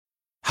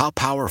How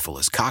powerful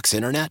is Cox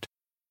Internet?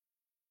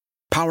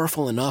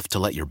 Powerful enough to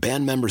let your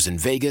band members in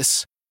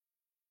Vegas,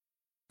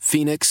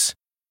 Phoenix,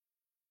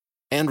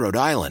 and Rhode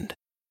Island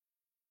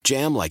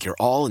jam like you're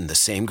all in the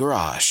same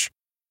garage.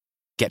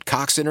 Get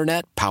Cox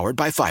Internet powered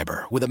by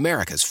fiber with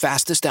America's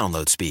fastest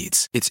download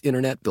speeds. It's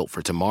internet built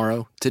for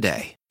tomorrow,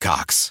 today.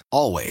 Cox,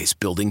 always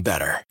building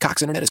better.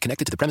 Cox Internet is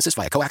connected to the premises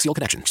via coaxial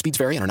connection. Speeds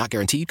vary and are not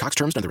guaranteed. Cox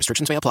terms and other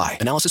restrictions may apply.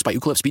 Analysis by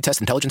Ookla Speed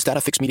Test Intelligence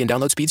Data. Fixed median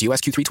download speeds. US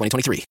Q3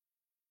 2023.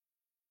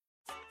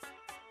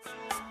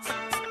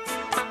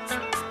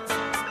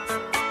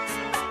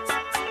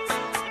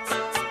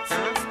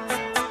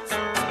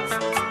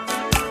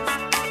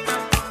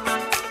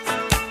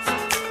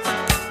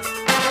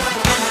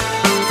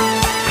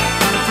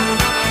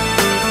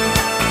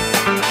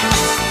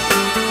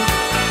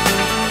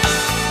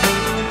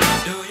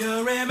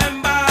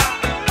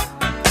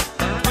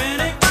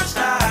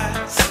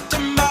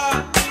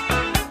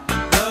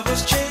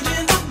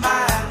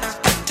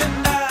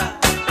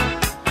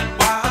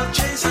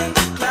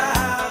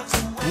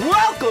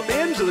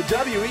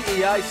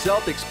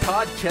 Celtics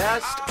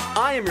podcast.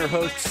 I am your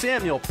host,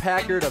 Samuel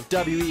Packard of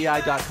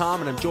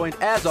WEEI.com, and I'm joined,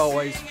 as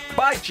always,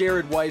 by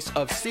Jared Weiss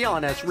of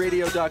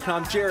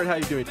CLNSradio.com. Jared, how are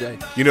you doing today?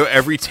 You know,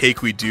 every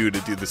take we do to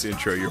do this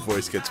intro, your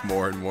voice gets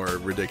more and more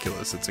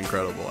ridiculous. It's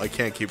incredible. I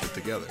can't keep it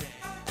together.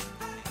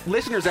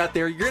 Listeners out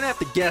there, you're going to have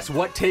to guess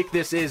what take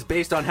this is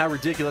based on how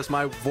ridiculous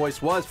my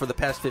voice was for the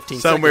past 15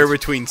 seconds. Somewhere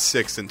between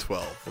 6 and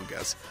 12, we'll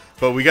guess.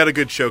 But we got a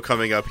good show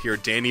coming up here.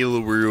 Danny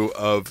Leroux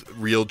of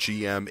Real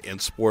GM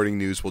and Sporting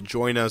News will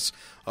join us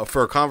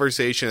for a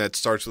conversation that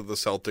starts with the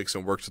Celtics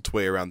and works its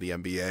way around the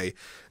NBA.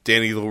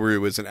 Danny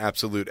Leroux is an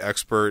absolute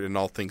expert in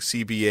all things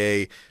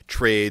CBA,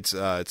 trades,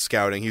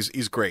 scouting.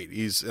 He's great.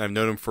 I've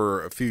known him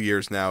for a few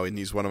years now, and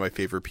he's one of my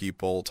favorite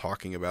people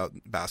talking about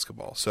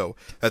basketball. So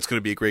that's going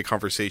to be a great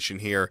conversation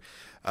here.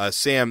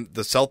 Sam,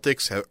 the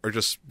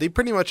Celtics they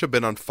pretty much have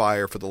been on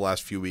fire for the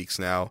last few weeks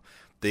now.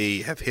 They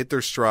have hit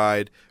their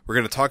stride. We're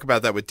going to talk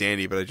about that with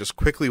Danny, but I just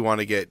quickly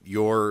want to get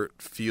your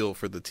feel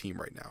for the team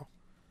right now.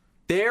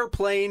 They're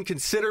playing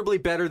considerably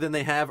better than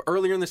they have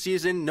earlier in the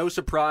season. No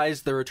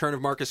surprise, the return of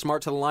Marcus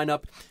Smart to the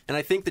lineup. And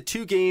I think the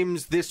two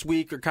games this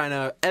week are kind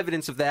of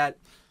evidence of that.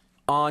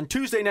 On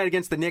Tuesday night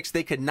against the Knicks,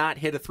 they could not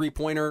hit a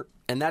three-pointer,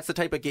 and that's the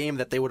type of game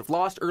that they would have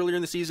lost earlier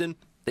in the season.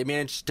 They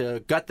managed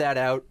to gut that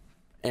out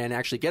and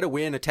actually get a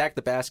win, attack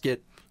the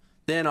basket.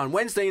 Then on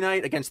Wednesday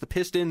night against the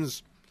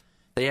Pistons,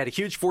 they had a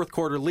huge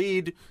fourth-quarter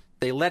lead.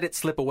 They let it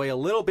slip away a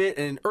little bit,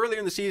 and earlier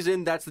in the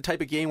season, that's the type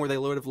of game where they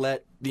would have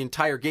let the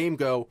entire game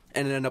go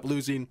and end up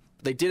losing.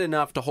 They did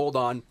enough to hold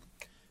on.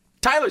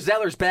 Tyler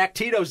Zeller's back.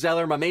 Tito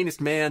Zeller, my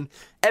mainest man.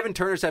 Evan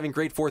Turner's having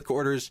great fourth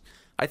quarters.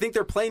 I think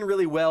they're playing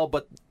really well,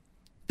 but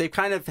they've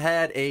kind of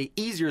had a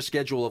easier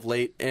schedule of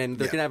late, and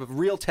they're going to have a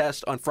real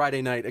test on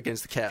Friday night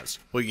against the Cavs.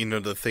 Well, you know,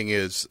 the thing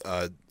is,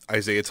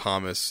 Isaiah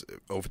Thomas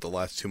over the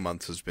last 2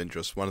 months has been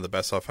just one of the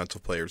best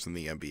offensive players in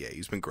the NBA.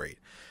 He's been great.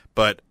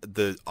 But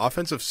the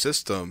offensive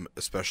system,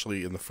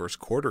 especially in the first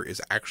quarter,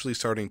 is actually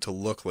starting to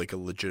look like a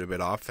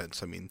legitimate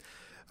offense. I mean,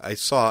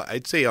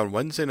 I'd say on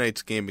Wednesday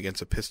night's game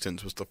against the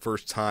Pistons was the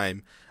first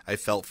time I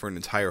felt for an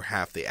entire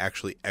half they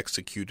actually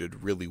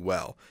executed really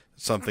well.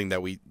 Something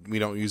that we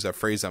don't use that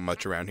phrase that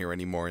much around here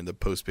anymore in the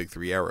post-Big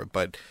Three era.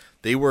 But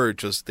they were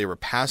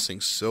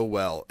passing so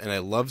well, and I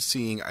love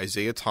seeing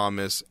Isaiah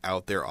Thomas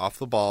out there off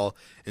the ball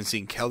and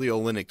seeing Kelly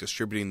Olynyk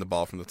distributing the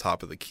ball from the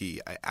top of the key.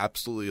 I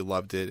absolutely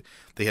loved it.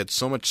 They had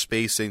so much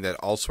spacing that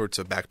all sorts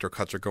of backdoor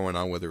cuts are going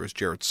on, whether it was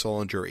Jared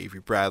Sullinger or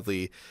Avery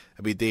Bradley.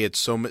 I mean, they had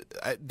so much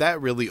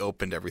that really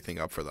opened everything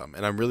up for them,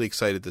 and I'm really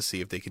excited to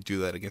see if they could do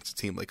that against a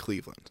team like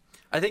Cleveland.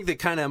 I think the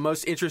kind of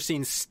most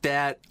interesting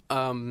stat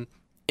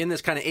in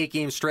this kind of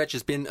 8-game stretch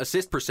has been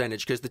assist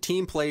percentage, because the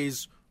team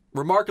plays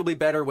remarkably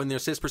better when their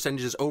assist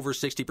percentage is over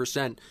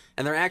 60%,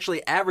 and they're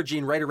actually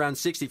averaging right around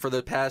 60 for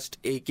the past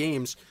 8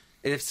 games.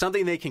 And if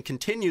something they can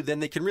continue, then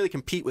they can really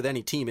compete with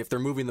any team if they're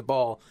moving the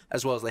ball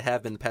as well as they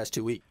have been the past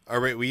 2 weeks. All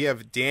right, we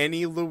have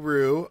Danny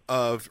Leroux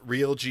of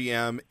Real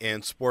GM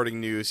and Sporting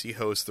News. He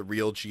hosts the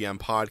Real GM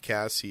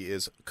podcast. He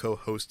is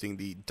co-hosting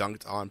the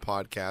Dunked On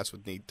podcast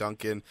with Nate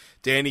Duncan.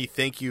 Danny,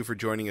 thank you for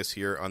joining us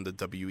here on the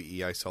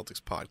WEEI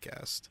Celtics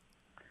podcast.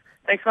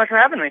 Thanks so much for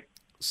having me.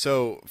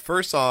 So,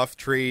 first off,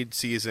 trade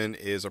season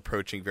is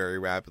approaching very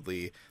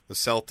rapidly. The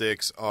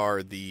Celtics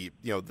are the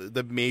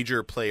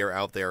major player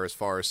out there as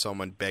far as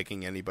someone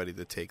begging anybody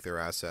to take their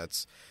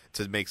assets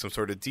to make some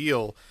sort of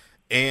deal.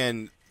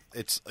 And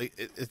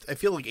I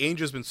feel like Ainge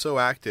has been so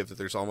active that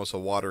there's almost a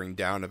watering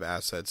down of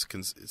assets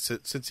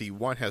since he,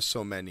 one, has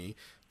so many,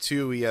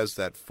 two, he has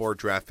that 4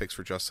 draft picks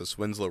for Justice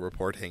Winslow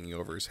report hanging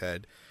over his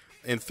head.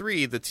 And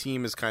 3, the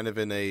team is kind of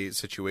in a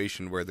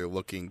situation where they're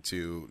looking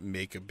to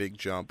make a big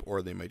jump,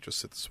 or they might just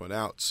sit this one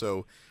out.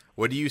 So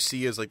what do you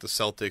see as like the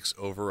Celtics'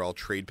 overall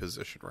trade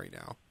position right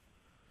now?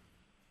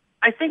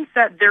 I think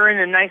that they're in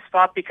a nice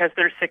spot because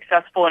they're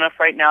successful enough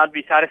right now to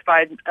be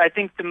satisfied. I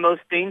think the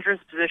most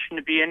dangerous position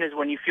to be in is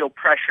when you feel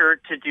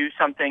pressure to do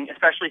something,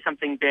 especially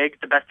something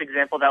big. The best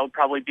example of that would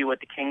probably be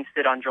what the Kings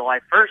did on July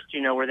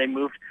 1st, where they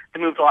moved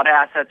a lot of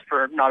assets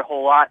for not a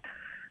whole lot.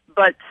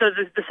 But so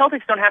the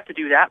Celtics don't have to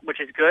do that,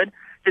 which is good.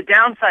 The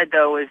downside,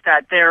 though, is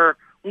that they're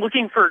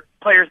looking for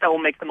players that will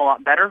make them a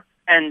lot better,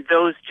 and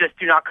those just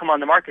do not come on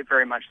the market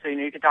very much. So,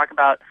 you can talk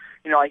about,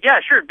 yeah,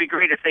 sure, it'd be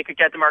great if they could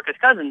get DeMarcus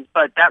Cousins,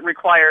 but that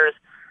requires,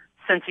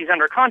 since he's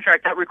under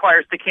contract, that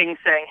requires the Kings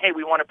saying, hey,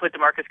 we want to put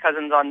DeMarcus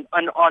Cousins on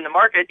the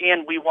market,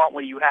 and we want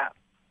what you have.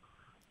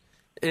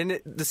 And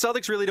the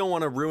Celtics really don't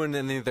want to ruin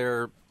any of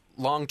their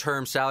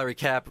long-term salary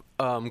cap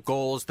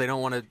goals. They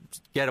don't want to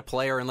get a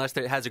player unless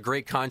it has a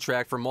great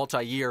contract for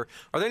multi-year.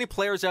 Are there any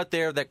players out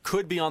there that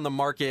could be on the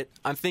market?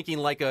 I'm thinking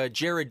like a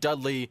Jared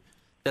Dudley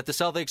that the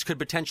Celtics could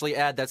potentially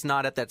add that's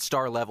not at that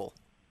star level.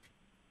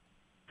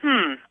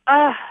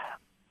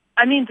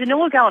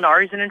 Danilo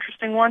Gallinari is an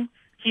interesting one.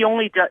 He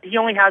only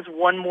has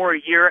one more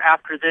year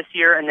after this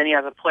year, and then he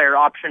has a player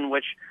option,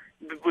 which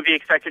would be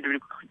expected to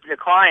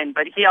decline.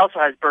 But he also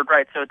has bird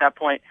rights, so at that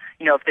point,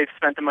 if they've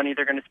spent the money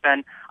they're going to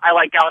spend, I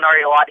like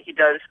Gallinari a lot. He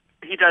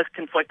does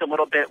conflict a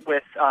little bit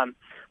with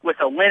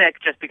Olynyk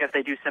just because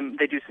they do some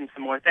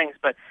similar things,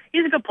 but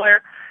he's a good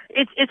player.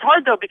 It's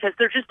hard though because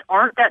there just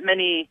aren't that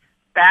many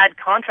bad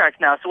contracts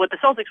now. So what the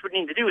Celtics would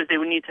need to do is they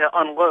would need to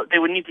unload. They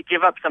would need to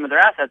give up some of their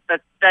assets.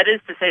 That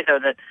is to say, though,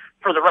 that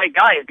for the right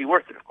guy, it'd be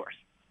worth it, of course.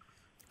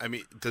 I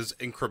mean, does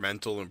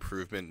incremental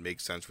improvement make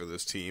sense for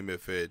this team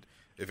if it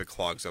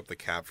clogs up the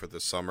cap for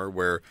the summer,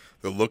 where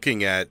they're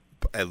looking at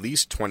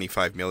least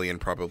 $25 million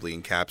probably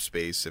in cap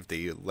space? If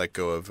they let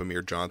go of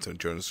Amir Johnson and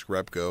Jonas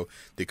Jerebko,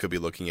 they could be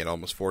looking at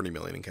almost $40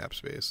 million in cap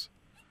space.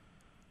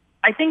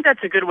 I think that's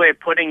a good way of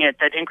putting it.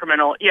 That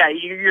incremental,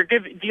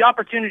 the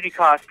opportunity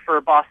cost for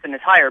Boston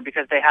is higher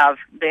because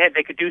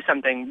they could do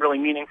something really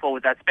meaningful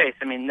with that space.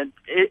 I mean,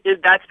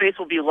 that space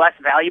will be less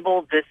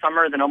valuable this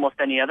summer than almost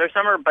any other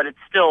summer, but it's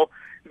still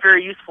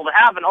very useful to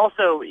have. And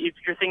also, if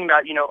you're thinking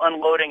about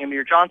unloading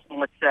Amir Johnson,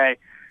 let's say,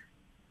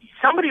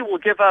 somebody will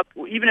give up,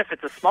 even if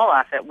it's a small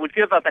asset, would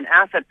give up an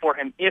asset for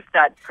him if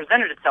that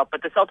presented itself.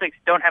 But the Celtics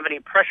don't have any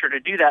pressure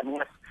to do that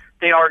unless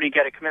they already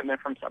get a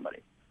commitment from somebody.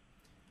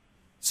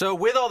 So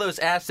with all those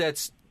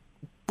assets,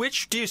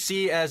 which do you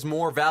see as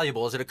more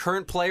valuable? Is it a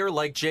current player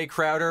like Jay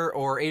Crowder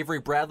or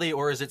Avery Bradley,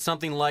 or is it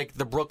something like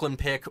the Brooklyn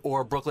pick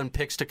or Brooklyn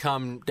picks to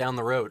come down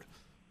the road?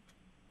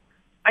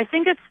 I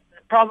think it's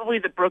probably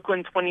the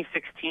Brooklyn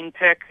 2016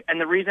 pick, and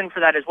the reason for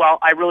that is, well,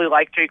 I really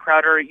like Jay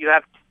Crowder. You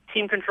have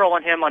team control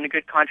on him on a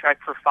good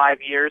contract for 5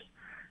 years.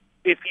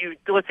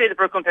 Let's say the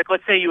Brooklyn pick,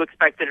 let's say you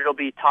expect that it'll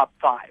be top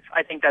 5.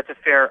 I think that's a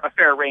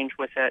fair range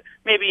with it.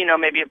 Maybe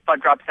it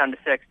drops down to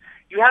 6.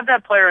 You have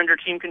that player under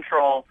team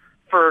control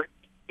for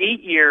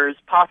 8 years,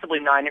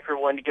 possibly 9 if you're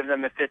willing to give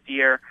them a 5th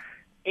year,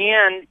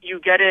 and you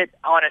get it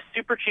on a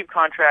super cheap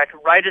contract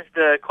right as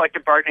the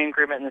collective bargaining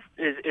agreement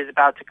is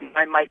about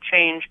to might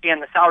change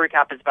and the salary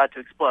cap is about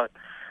to explode.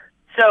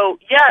 So,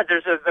 yeah,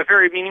 there's a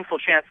very meaningful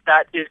chance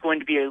that is going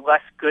to be a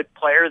less good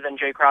player than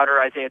Jay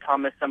Crowder, Isaiah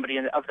Thomas, somebody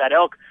of that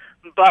ilk,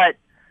 but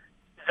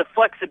the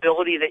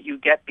flexibility that you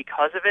get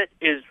because of it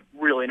is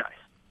really nice.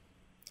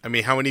 I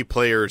mean, how many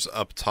players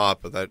up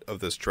top of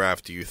this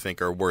draft do you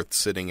think are worth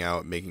sitting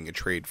out, making a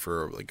trade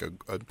for like a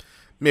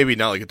maybe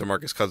not like a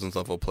DeMarcus Cousins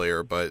level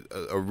player, but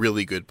a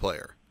really good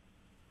player?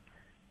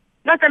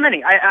 Not that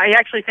many. I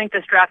actually think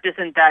this draft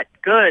isn't that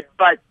good,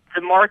 but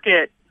the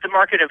market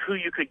of who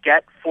you could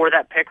get for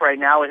that pick right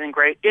now isn't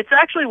great. It's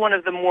actually one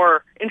of the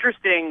more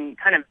interesting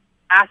kind of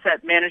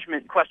asset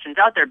management questions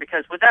out there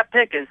because with that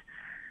pick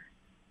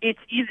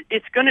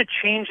it's going to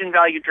change in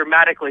value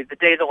dramatically the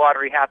day the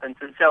lottery happens.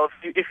 And so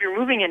if you're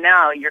moving it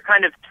now, you're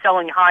kind of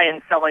selling high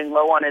and selling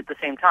low on it at the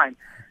same time.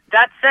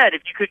 That said,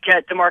 if you could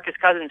get DeMarcus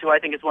Cousins, who I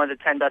think is one of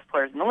the 10 best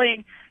players in the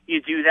league,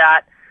 you do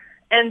that.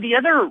 And the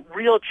other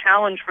real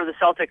challenge for the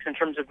Celtics in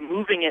terms of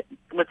moving it,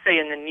 let's say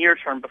in the near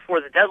term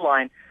before the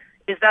deadline,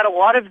 is that a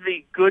lot of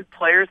the good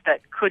players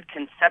that could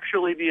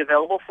conceptually be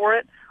available for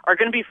it are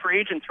going to be free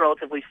agents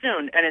relatively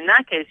soon. And in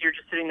that case, you're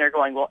just sitting there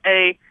going, well,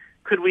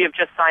 could we have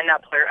just signed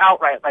that player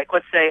outright? Like,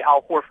 let's say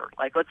Al Horford.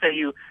 Like, let's say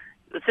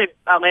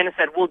Atlanta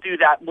said, we'll do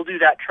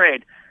that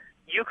trade.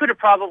 You could have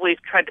probably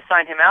tried to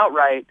sign him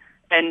outright,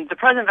 and the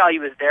present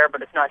value is there,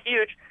 but it's not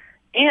huge.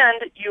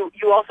 And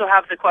you also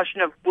have the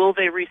question of, will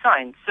they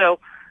re-sign? So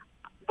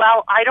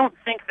while I don't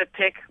think the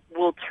pick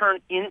will turn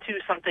into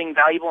something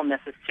valuable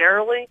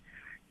necessarily,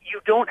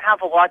 you don't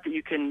have a lot that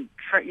you can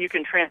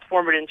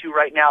transform it into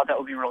right now that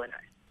would be really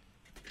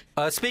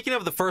nice. Speaking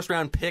of the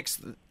first-round picks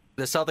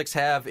the Celtics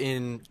have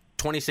in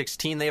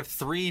 2016, they have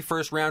 3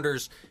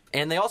 first-rounders,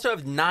 and they also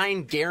have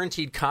 9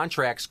 guaranteed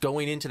contracts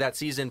going into that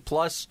season,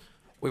 plus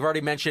we've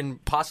already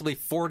mentioned possibly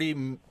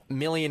 $40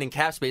 million in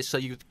cap space, so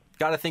you've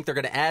got to think they're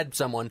going to add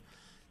someone.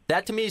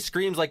 That, to me,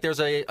 screams like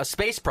there's a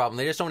space problem.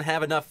 They just don't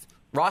have enough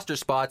roster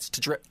spots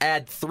to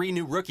add 3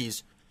 new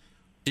rookies.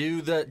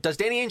 Does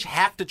Danny Ainge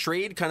have to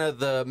trade kind of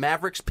the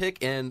Mavericks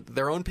pick and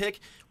their own pick,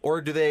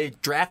 or do they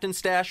draft and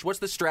stash? What's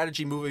the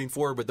strategy moving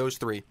forward with those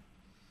three?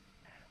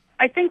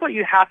 I think what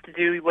you have to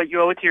do, what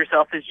you owe it to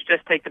yourself, is you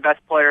just take the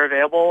best player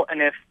available.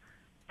 And if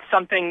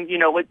something,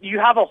 you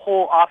have a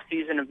whole off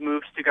season of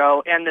moves to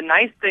go. And the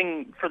nice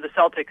thing for the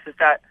Celtics is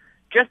that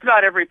just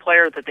about every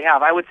player that they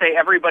have, I would say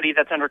everybody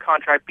that's under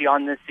contract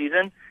beyond this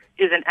season,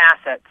 is an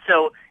asset.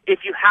 So if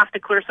you have to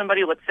clear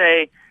somebody, let's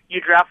say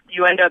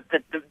you end up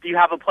that you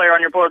have a player on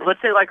your board.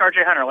 Let's say like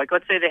RJ Hunter. Like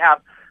let's say they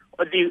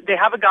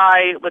have a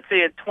guy, let's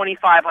say at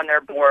 25 on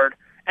their board,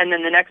 and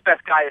then the next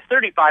best guy is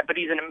 35, but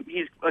he's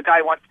a guy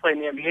who wants to play in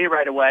the NBA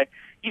right away.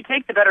 You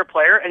take the better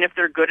player, and if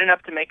they're good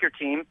enough to make your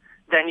team,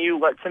 then you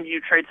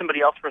trade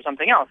somebody else for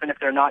something else. And if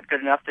they're not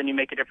good enough, then you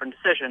make a different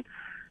decision.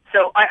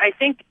 So I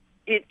think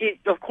it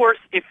of course,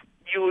 if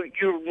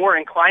you're more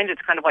inclined,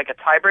 it's kind of like a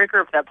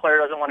tiebreaker if that player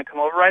doesn't want to come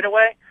over right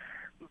away.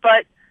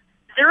 But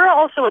they're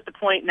also at the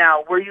point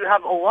now where you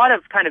have a lot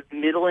of kind of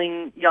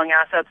middling young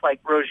assets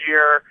like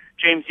Rozier,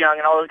 James Young,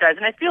 and all those guys.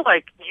 And I feel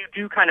like you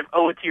do kind of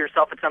owe it to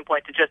yourself at some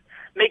point to just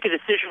make a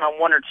decision on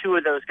one or two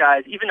of those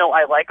guys, even though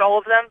I like all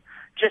of them,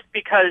 just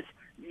because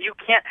you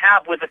can't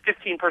have, with a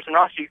 15-person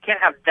roster, you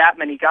can't have that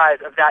many guys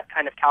of that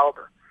kind of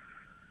caliber.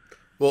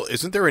 Well,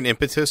 isn't there an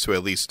impetus to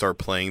at least start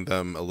playing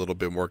them a little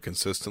bit more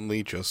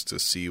consistently, just to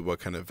see what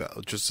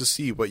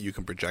you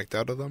can project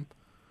out of them?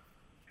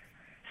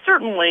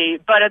 Certainly,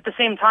 but at the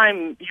same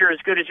time, you're as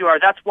good as you are.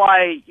 That's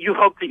why you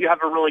hope that you have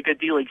a really good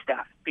D-League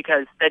staff,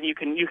 because then you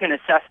can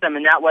assess them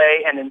in that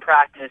way and in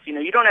practice.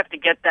 You don't have to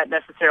get that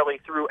necessarily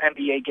through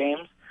NBA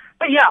games.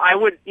 But yeah, I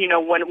would,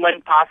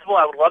 when possible,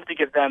 I would love to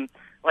give them,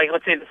 like,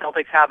 let's say the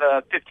Celtics have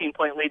a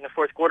 15-point lead in the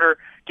fourth quarter,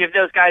 give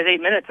those guys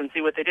 8 minutes and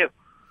see what they do.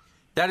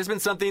 That has been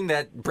something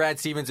that Brad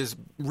Stevens is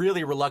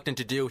really reluctant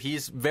to do.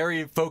 He's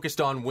very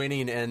focused on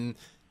winning, and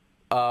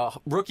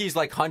rookies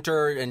like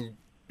Hunter and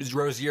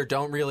Rozier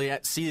don't really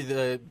see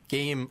the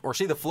game or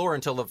see the floor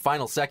until the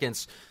final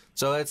seconds.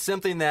 So it's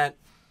something that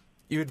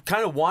you'd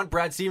kind of want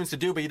Brad Stevens to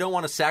do, but you don't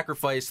want to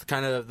sacrifice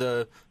kind of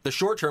the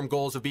short-term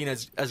goals of being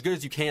as good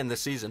as you can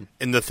this season.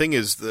 And the thing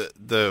is, the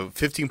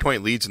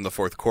 15-point leads in the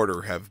fourth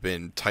quarter have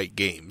been tight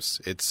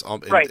games.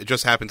 Right. It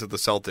just happened to the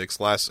Celtics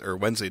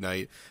Wednesday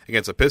night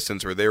against the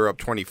Pistons, where they were up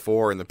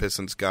 24, and the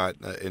Pistons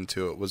got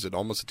into, was it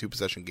almost a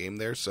 2-possession game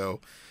there? So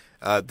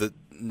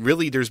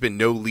really, there's been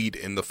no lead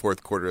in the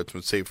fourth quarter that's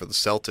been saved for the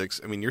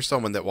Celtics. I mean, you're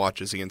someone that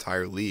watches the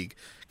entire league.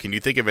 Can you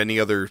think of any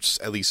other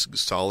at least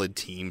solid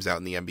teams out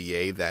in the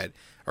NBA that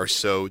are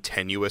so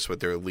tenuous with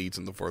their leads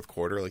in the fourth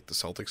quarter like the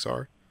Celtics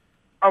are?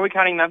 Are we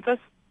counting Memphis?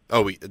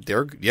 Oh,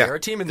 they're a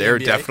team in the they're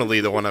NBA.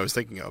 Definitely the one I was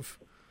thinking of.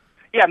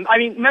 Yeah, I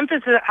mean,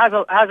 Memphis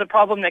has a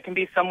problem that can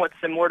be somewhat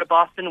similar to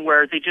Boston,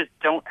 where they just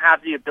don't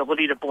have the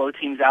ability to blow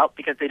teams out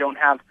because they don't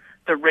have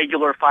the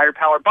regular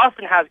firepower.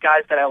 Boston has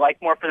guys that I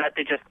like more for that.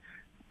 They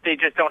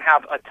just don't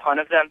have a ton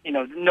of them.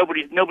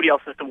 Nobody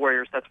else is the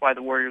Warriors. That's why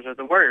the Warriors are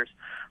the Warriors.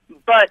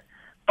 But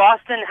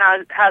Boston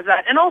has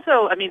that. And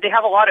also, I mean, they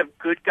have a lot of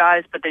good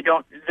guys, but they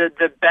don't,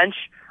 the bench,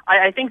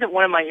 I think that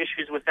one of my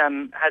issues with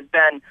them has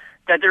been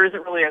that there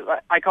isn't really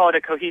I call it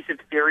a cohesive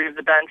theory of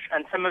the bench.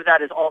 And some of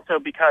that is also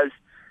because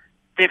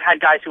they've had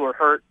guys who are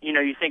hurt.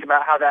 You think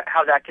about how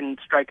that can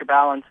strike a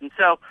balance. And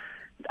so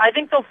I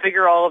think they'll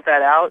figure all of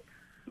that out.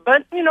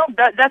 But,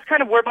 that's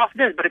kind of where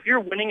Boston is. But if you're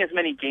winning as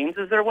many games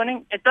as they're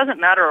winning, it doesn't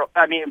matter.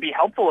 I mean, it'd be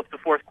helpful if the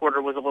fourth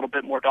quarter was a little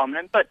bit more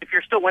dominant. But if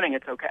you're still winning,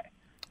 it's okay.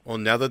 Well,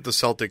 now that the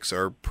Celtics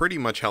are pretty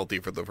much healthy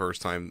for the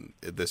first time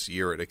this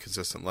year at a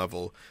consistent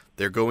level,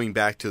 they're going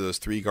back to those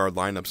 3-guard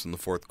lineups in the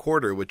fourth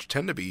quarter, which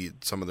tend to be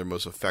some of their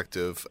most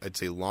effective, I'd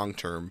say,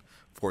 long-term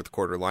fourth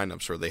quarter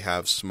lineups, where they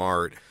have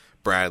Smart,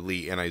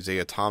 Bradley, and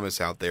Isaiah Thomas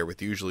out there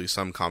with usually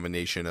some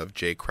combination of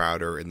Jay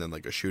Crowder and then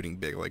like a shooting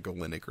big like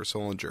Olynyk or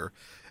Solinger.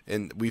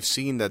 And we've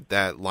seen that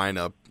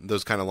lineup,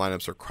 those kind of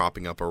lineups are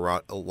cropping up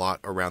a lot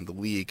around the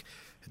league.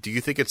 Do you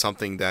think it's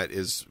something that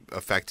is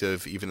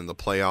effective even in the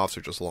playoffs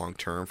or just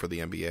long-term for the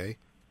NBA?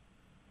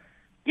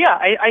 Yeah,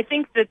 I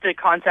think that the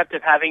concept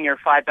of having your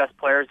 5 best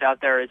players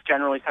out there is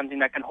generally something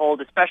that can hold,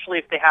 especially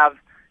if they have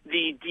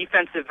the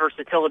defensive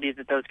versatility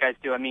that those guys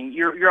do. I mean,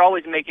 you're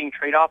always making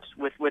trade-offs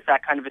with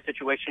that kind of a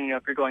situation.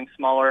 If you're going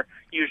smaller,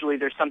 usually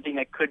there's something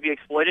that could be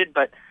exploited,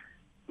 but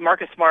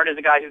Marcus Smart is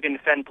a guy who can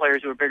defend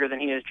players who are bigger than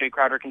he is. Jay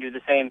Crowder can do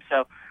the same.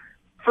 So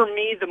for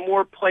me, the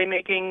more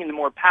playmaking and the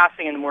more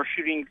passing and the more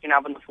shooting you can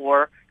have on the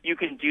floor, you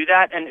can do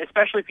that. And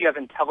especially if you have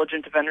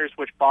intelligent defenders,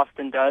 which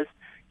Boston does,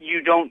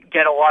 you don't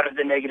get a lot of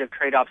the negative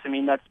trade-offs. I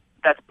mean,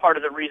 that's part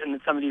of the reason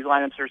that some of these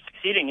lineups are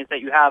succeeding, is that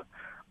you have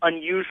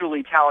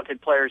unusually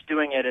talented players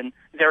doing it, and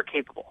they're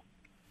capable.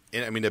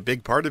 And I mean, a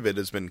big part of it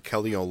has been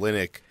Kelly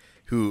Olynyk,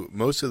 who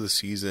most of the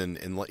season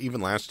and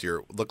even last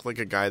year looked like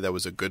a guy that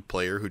was a good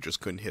player who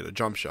just couldn't hit a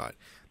jump shot.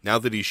 Now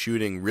that he's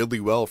shooting really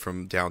well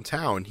from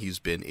downtown, he's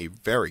been a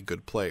very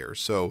good player.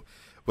 So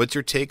what's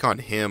your take on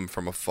him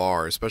from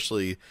afar,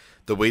 especially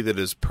the way that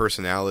his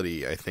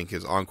personality, I think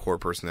his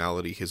on-court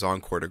personality, his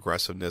on-court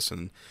aggressiveness,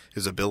 and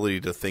his ability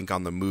to think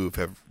on the move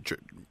have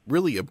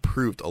really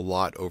improved a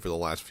lot over the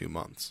last few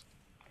months?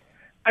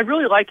 I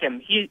really like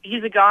him.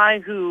 He's a guy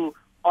who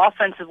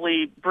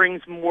offensively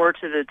brings more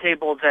to the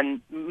table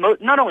than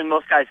not only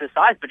most guys his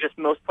size, but just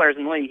most players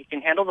in the league. He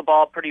can handle the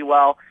ball pretty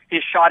well.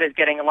 His shot is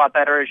getting a lot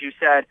better, as you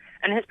said.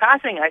 And his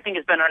passing, I think,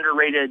 has been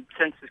underrated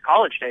since his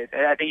college days.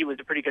 I think he was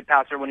a pretty good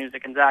passer when he was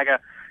at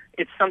Gonzaga.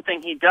 It's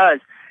something he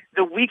does.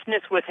 The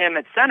weakness with him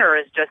at center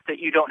is just that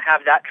you don't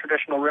have that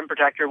traditional rim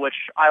protector,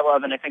 which I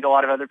love, and I think a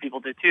lot of other people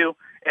do too.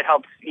 It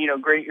helps,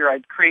 create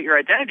your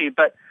identity.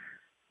 But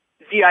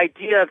the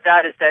idea of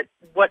that is that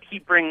what he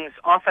brings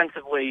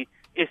offensively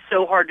is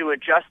so hard to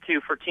adjust to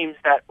for teams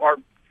that are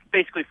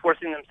basically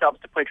forcing themselves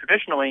to play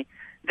traditionally,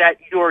 that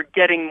you're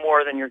getting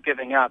more than you're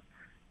giving up.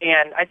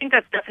 And I think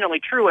that's definitely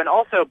true. And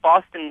also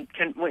Boston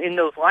can, in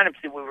those lineups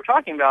that we were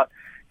talking about,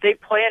 they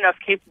play enough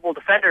capable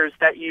defenders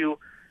that you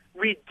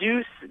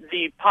reduce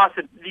the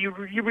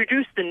you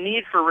reduce the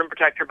need for a rim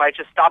protector by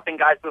just stopping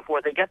guys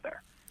before they get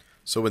there.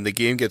 So when the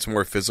game gets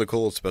more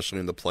physical, especially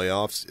in the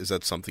playoffs, is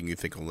that something you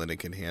think Olynyk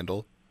can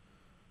handle?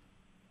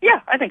 Yeah,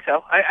 I think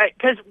so.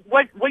 Because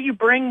what you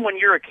bring when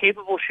you're a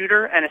capable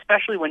shooter, and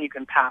especially when you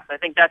can pass, I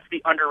think that's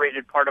the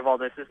underrated part of all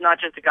this. It's not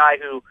just a guy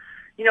who,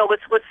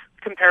 let's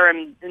compare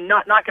him,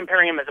 not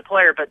comparing him as a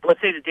player, but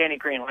let's say to Danny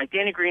Green. Like,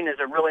 Danny Green is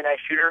a really nice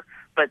shooter,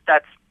 but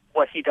that's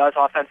what he does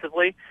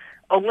offensively.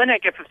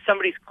 Olynyk, if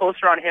somebody's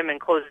closer on him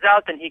and closes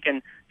out, then he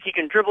can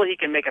dribble, he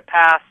can make a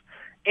pass.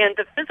 And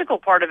the physical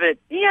part of it,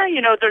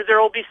 there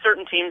will be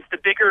certain teams. The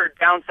bigger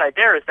downside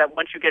there is that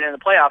once you get in the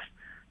playoffs,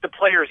 the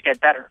players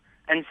get better.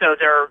 And so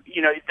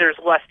there's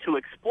less to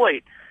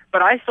exploit.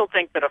 But I still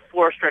think that a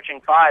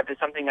floor-stretching five is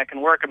something that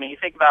can work. I mean, you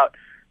think about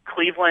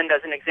Cleveland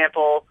as an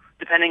example,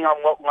 depending on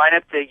what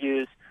lineup they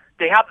use,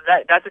 they have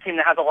that's a team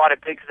that has a lot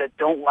of bigs that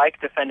don't like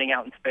defending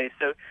out in space.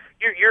 So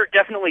you're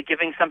definitely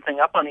giving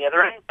something up on the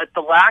other end. But the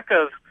lack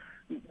of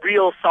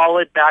real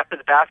solid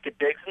back-to-the-basket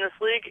bigs in this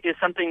league is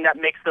something that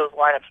makes those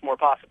lineups more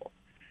possible.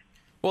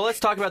 Well,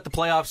 let's talk about the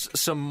playoffs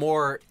some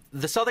more.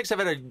 The Celtics have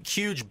had a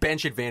huge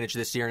bench advantage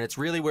this year, and it's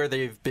really where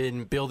they've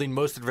been building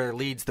most of their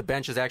leads. The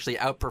bench has actually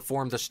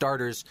outperformed the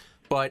starters.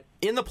 But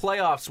in the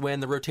playoffs, when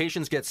the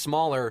rotations get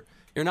smaller,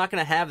 you're not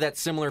going to have that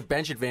similar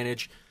bench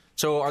advantage.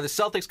 So are the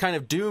Celtics kind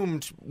of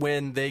doomed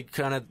when they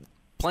kind of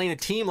playing a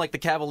team like the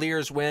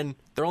Cavaliers when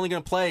they're only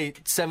going to play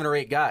 7 or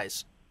 8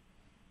 guys?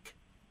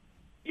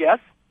 Yes.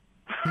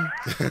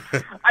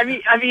 I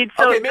mean.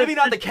 So okay, maybe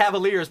not the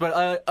Cavaliers,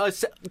 but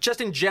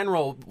just in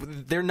general,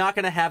 they're not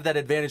going to have that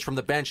advantage from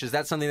the bench. Is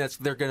that something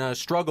they're going to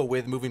struggle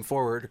with moving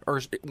forward,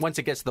 or once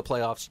it gets to the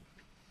playoffs?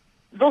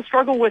 They'll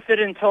struggle with it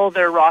until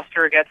their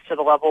roster gets to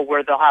the level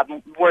where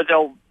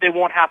they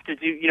won't have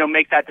to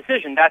make that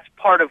decision. That's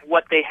part of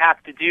what they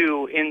have to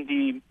do in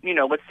the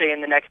let's say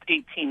in the next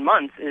 18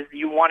 months is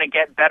you want to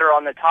get better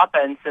on the top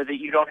end so that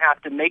you don't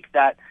have to make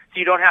that. So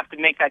you don't have to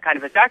make that kind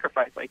of a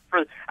sacrifice. Like,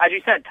 as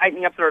you said,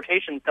 tightening up the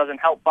rotations doesn't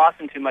help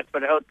Boston too much,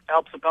 but it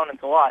helps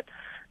opponents a lot.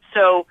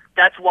 So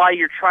that's why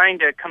you're trying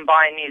to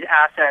combine these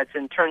assets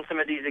and turn some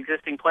of these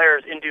existing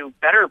players into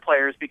better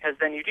players, because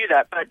then you do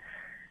that. But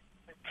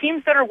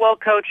teams that are well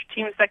coached,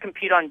 teams that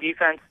compete on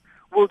defense,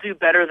 will do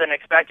better than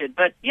expected.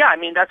 But yeah, I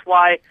mean, that's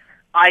why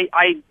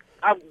I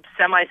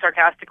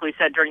semi-sarcastically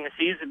said during the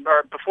season,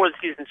 or before the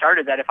season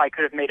started, that if I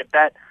could have made a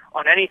bet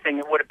on anything,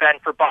 it would have been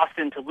for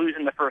Boston to lose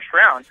in the first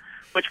round,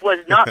 which was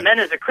not meant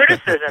as a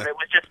criticism. It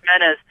was just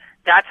meant as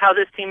that's how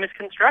this team is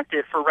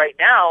constructed for right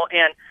now.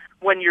 And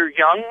when you're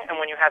young and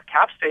when you have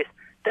cap space,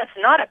 that's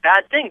not a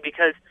bad thing,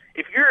 because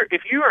if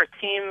you are a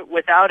team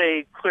without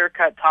a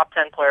clear-cut top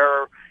 10 player,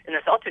 or in the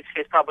Celtics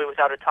case, probably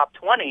without a top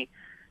 20,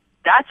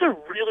 that's a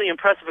really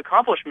impressive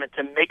accomplishment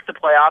to make the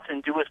playoffs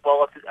and do as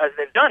well as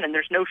they've done, and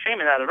there's no shame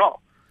in that at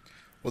all.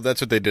 Well,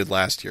 that's what they did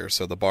last year,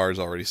 so the bar is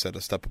already set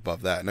a step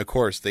above that. And, of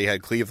course, they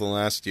had Cleveland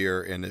last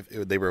year, and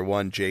they were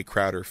one Jay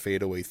Crowder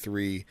fadeaway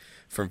 3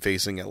 from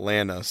facing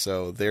Atlanta,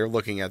 so they're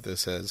looking at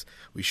this as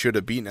we should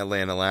have beaten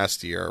Atlanta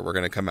last year. We're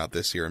going to come out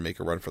this year and make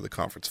a run for the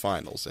conference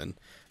finals, and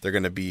they're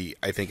going to be,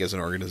 I think, as an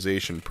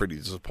organization, pretty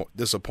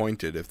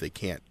disappointed if they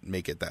can't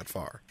make it that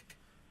far.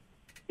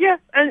 Yeah,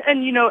 and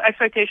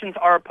expectations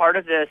are a part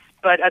of this,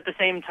 but at the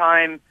same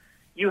time,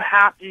 you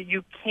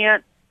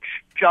can't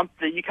jump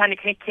you kind of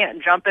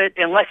can't jump it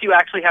unless you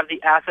actually have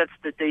the assets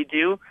that they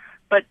do.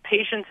 But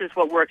patience is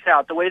what works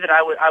out. The way that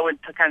I would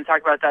kind of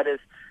talk about that is,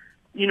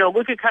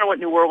 look at kind of what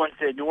New Orleans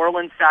did. New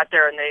Orleans sat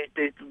there and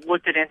they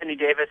looked at Anthony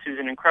Davis, who's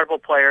an incredible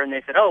player, and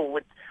they said,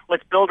 oh,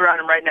 let's build around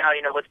him right now.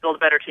 Let's build a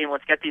better team.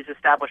 Let's get these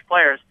established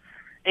players.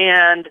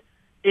 And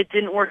it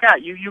didn't work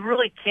out. You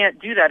really can't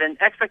do that. And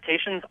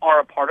expectations are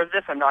a part of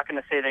this. I'm not going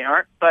to say they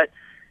aren't. But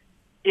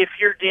if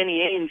you're Danny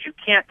Ainge, you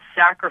can't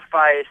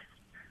sacrifice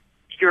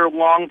your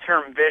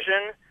long-term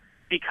vision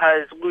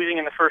because losing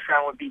in the first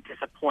round would be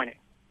disappointing.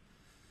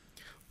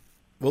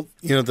 Well,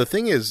 the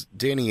thing is,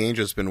 Danny Ainge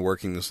has been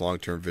working this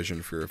long-term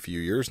vision for a few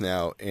years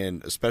now,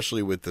 and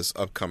especially with this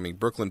upcoming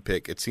Brooklyn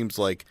pick, it seems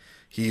like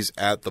he's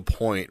at the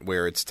point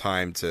where it's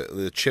time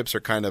the chips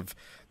are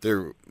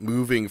they're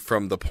moving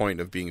from the point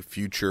of being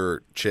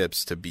future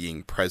chips to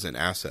being present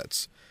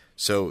assets.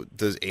 So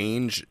does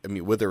Ainge, I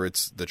mean, whether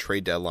it's the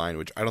trade deadline,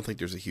 which I don't think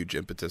there's a huge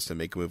impetus to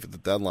make a move at the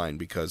deadline,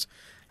 because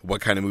what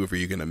kind of move are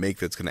you going to make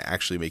that's going to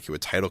actually make you a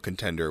title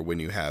contender when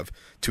you have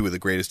two of the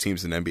greatest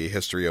teams in NBA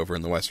history over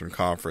in the Western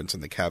Conference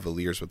and the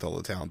Cavaliers with all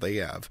the talent they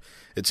have?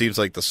 It seems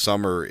like the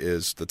summer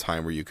is the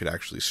time where you could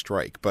actually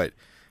strike. But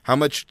how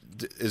much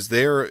is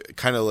there,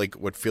 kind of like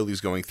what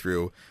Philly's going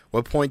through,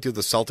 what point do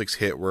the Celtics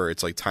hit where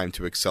it's like time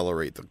to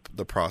accelerate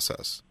the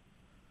process?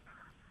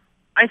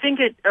 I think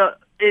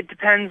it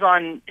depends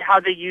on how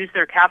they use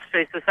their cap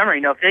space this summer.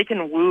 You know, if they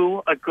can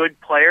woo a good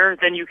player,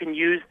 then you can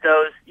use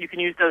those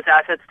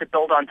assets to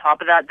build on top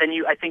of that. Then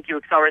I think you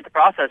accelerate the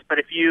process. But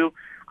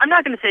I'm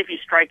not going to say if you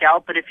strike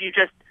out, but if you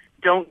just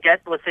don't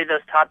get, let's say, those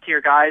top tier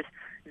guys,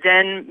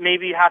 then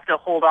maybe you have to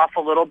hold off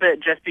a little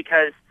bit just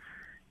because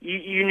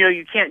you know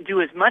you can't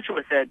do as much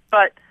with it.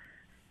 But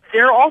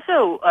they're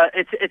also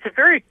it's a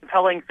very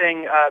compelling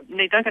thing.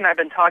 Nate Duncan and I have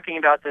been talking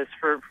about this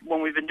for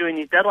when we've been doing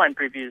these deadline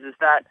previews. Is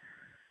that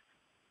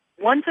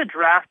once a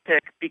draft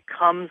pick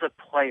becomes a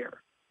player,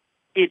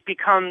 it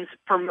becomes,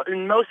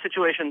 in most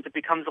situations, it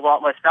becomes a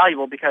lot less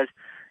valuable because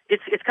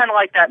it's kind of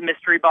like that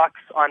mystery box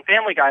on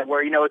Family Guy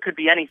where, you know, it could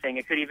be anything.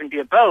 It could even be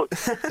a boat.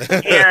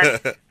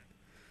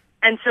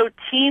 and so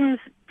teams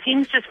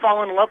just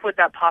fall in love with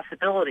that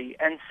possibility.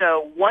 And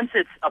so once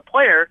it's a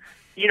player,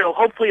 you know,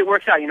 hopefully it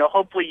works out. You know,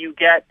 hopefully you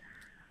get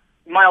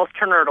Miles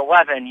Turner at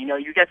 11. You know,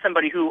 you get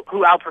somebody who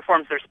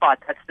outperforms their spot.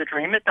 That's the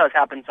dream. It does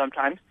happen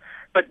sometimes.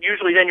 But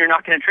usually then you're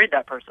not going to trade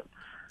that person.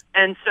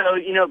 And so,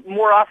 you know,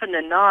 more often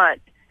than not,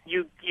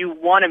 you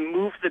want to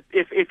move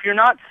if you're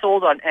not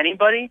sold on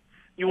anybody,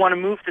 you want to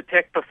move the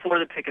pick before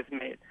the pick is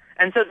made.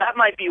 And so that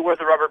might be where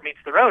the rubber meets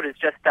the road, is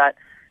just that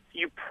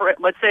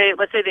let's say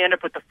they end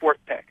up with the fourth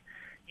pick.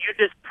 You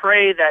just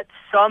pray that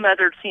some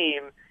other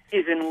team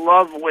is in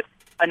love with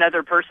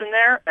another person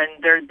there, and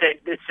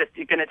it's just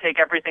going to take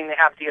everything they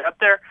have to get up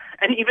there.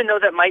 And even though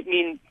that might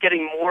mean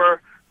getting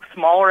more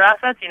smaller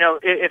assets, you know,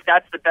 if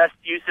that's the best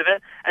use of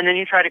it, and then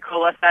you try to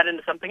coalesce that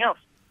into something else.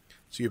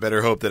 So you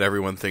better hope that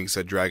everyone thinks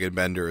that Dragan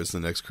Bender is the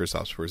next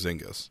Kristaps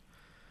Porzingis.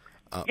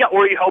 Yeah,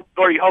 or you hope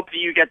that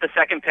you get the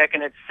second pick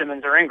and it's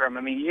Simmons or Ingram.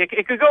 I mean,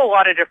 it could go a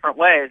lot of different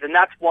ways, and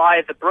that's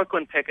why the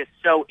Brooklyn pick is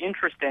so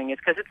interesting.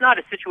 It's because it's not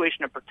a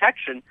situation of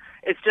protection;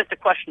 it's just a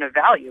question of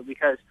value.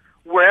 Because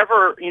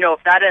wherever, you know,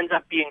 if that ends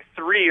up being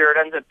 3 or it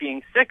ends up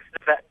being 6,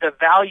 the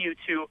value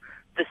to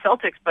the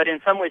Celtics, but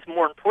in some ways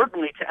more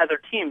importantly to other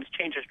teams,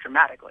 changes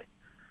dramatically.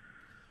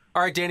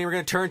 All right, Danny, we're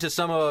going to turn to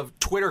some of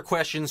Twitter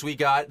questions we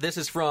got. This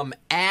is from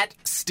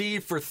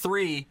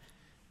 @Steve43.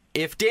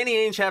 If Danny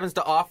Ainge happens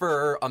to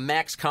offer a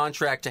max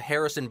contract to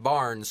Harrison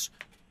Barnes,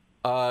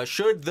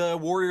 should the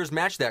Warriors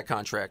match that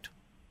contract?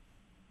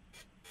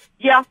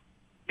 Yeah,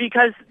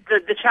 because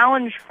the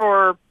challenge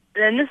for,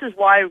 and this is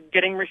why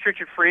getting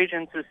restricted free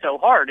agents is so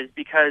hard, is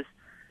because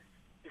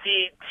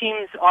the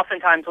teams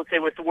oftentimes, let's say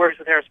with the Warriors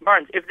with Harrison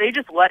Barnes, if they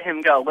just let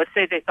him go, let's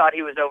say they thought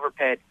he was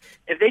overpaid,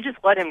 if they just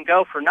let him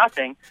go for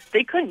nothing,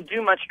 they couldn't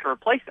do much to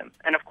replace him.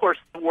 And of course,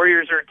 the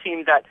Warriors are a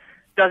team that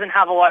doesn't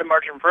have a lot of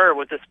margin for error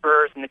with the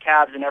Spurs and the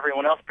Cavs and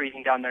everyone else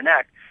breathing down their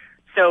neck.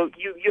 So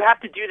you have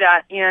to do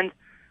that. And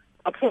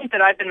a point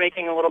that I've been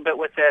making a little bit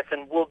with this,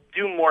 and will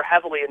do more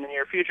heavily in the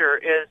near future,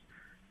 is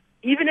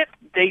even if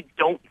they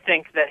don't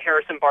think that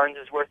Harrison Barnes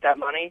is worth that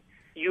money,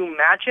 you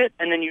match it,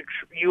 and then you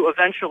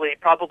eventually,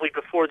 probably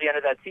before the end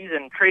of that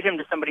season, trade him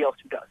to somebody else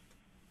who does.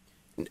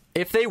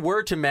 If they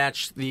were to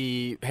match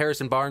the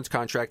Harrison Barnes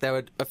contract, that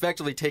would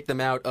effectively take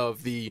them out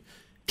of the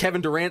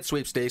Kevin Durant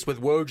sweepstakes, with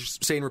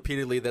Woj saying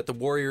repeatedly that the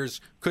Warriors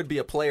could be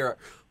a player.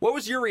 What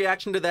was your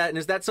reaction to that, and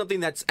is that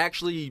something that's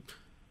actually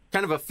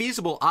kind of a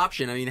feasible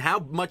option? I mean, how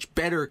much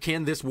better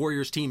can this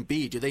Warriors team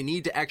be? Do they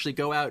need to actually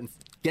go out and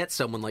get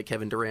someone like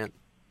Kevin Durant?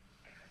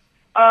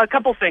 A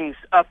couple things.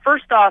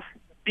 First off,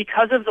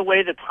 because of the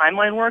way the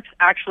timeline works,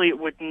 actually it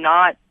would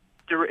not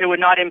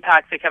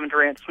impact the Kevin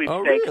Durant sweepstakes.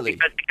 Oh, really?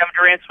 Because the Kevin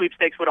Durant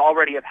sweepstakes would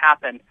already have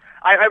happened.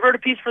 I wrote a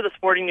piece for the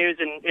Sporting News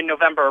in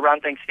November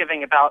around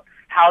Thanksgiving about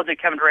how the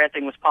Kevin Durant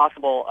thing was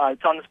possible.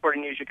 It's on the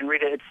Sporting News. You can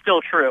read it. It's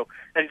still true.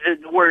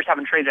 The Warriors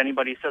haven't traded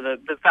anybody, so the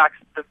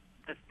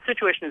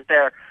situation is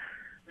there.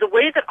 The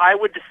way that I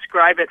would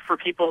describe it for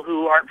people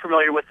who aren't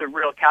familiar with the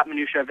real cap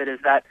minutia of it is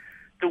that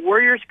the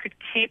Warriors could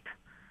keep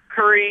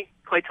Curry,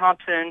 Klay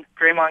Thompson,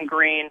 Draymond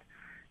Green,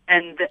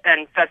 and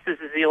Festus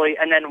Ezeli,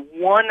 and then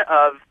one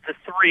of the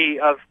three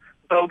of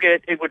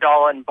Bogut,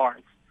 Iguodala, and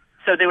Barnes.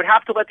 So they would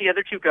have to let the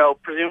other two go.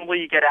 Presumably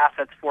you get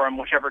assets for them,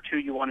 whichever two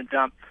you want to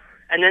dump.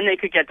 And then they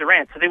could get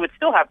Durant. So they would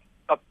still have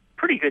a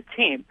pretty good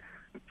team.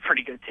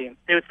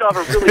 They would still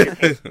have a really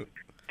good team.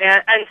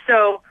 And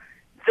so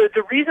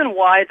the reason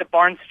why the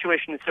Barnes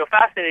situation is so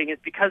fascinating is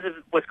because of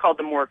what's called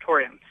the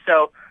moratorium.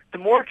 So the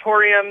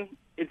moratorium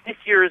this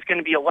year is going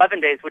to be 11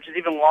 days, which is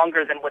even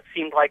longer than what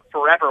seemed like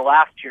forever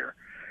last year.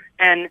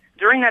 And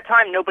during that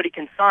time, nobody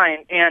can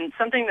sign. And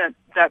something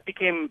that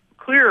became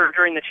clearer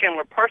during the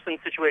Chandler Parsons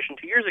situation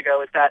 2 years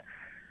ago is that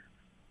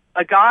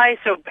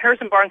so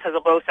Harrison Barnes has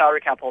a low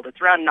salary cap hold. It's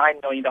around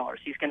 $9 million.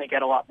 He's going to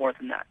get a lot more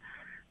than that.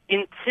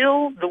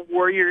 Until the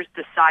Warriors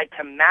decide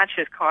to match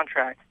his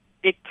contract,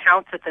 it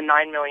counts at the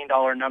 $9 million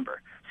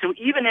number. So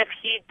even if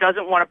he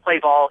doesn't want to play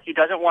ball, he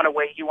doesn't want to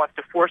wait, he wants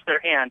to force their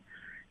hand,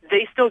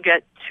 they still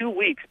get 2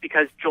 weeks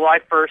because July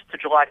 1st to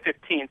July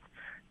 15th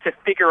to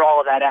figure all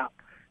of that out.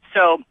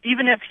 So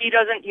even if he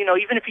doesn't,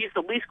 even if he's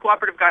the least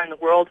cooperative guy in the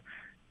world,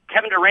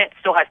 Kevin Durant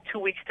still has 2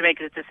 weeks to make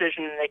his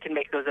decision, and they can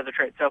make those other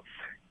trades. So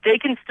they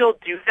can still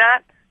do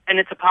that, and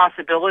it's a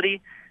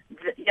possibility.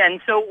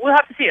 And so we'll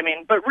have to see.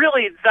 But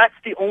really, that's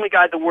the only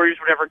guy the Warriors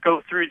would ever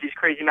go through these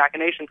crazy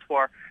machinations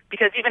for,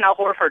 because even Al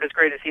Horford, as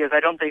great as he is, I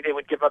don't think they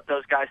would give up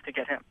those guys to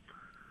get him.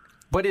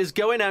 But is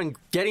going out and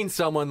getting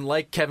someone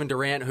like Kevin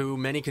Durant, who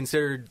many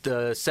considered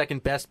the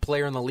second best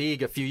player in the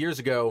league a few years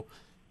ago,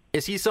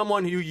 is he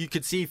someone who you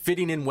could see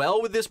fitting in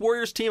well with this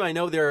Warriors team? I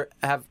know they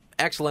have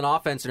excellent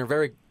offense and are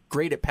very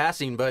great at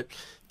passing, but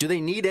do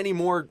they need any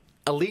more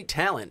elite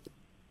talent?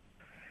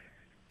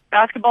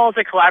 Basketball is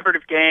a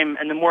collaborative game,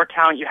 and the more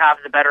talent you have,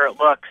 the better it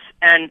looks.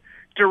 And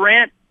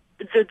Durant,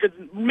 the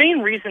main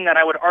reason that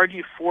I would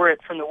argue for it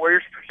from the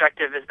Warriors'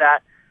 perspective is that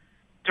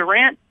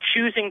Durant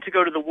choosing to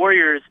go to the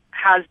Warriors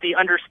has the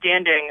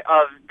understanding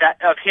of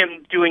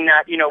him doing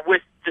that,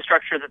 with the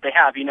structure that they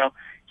have.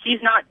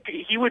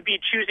 He would be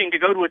choosing to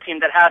go to a team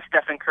that has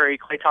Stephen Curry,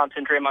 Klay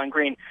Thompson, Draymond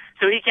Green.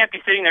 So he can't be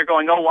sitting there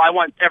going, I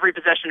want every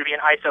possession to be an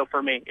ISO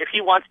for me. If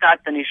he wants that,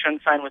 then he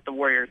shouldn't sign with the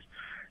Warriors.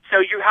 So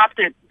you have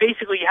to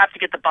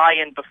get the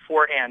buy-in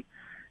beforehand.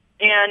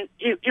 And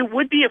it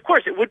would be, of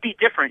course, it would be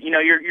different.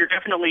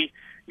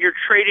 You're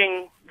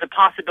trading the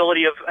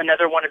possibility of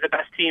another one of the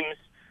best teams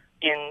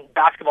in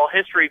basketball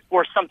history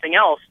for something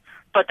else,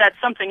 but that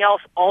something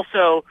else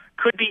also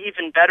could be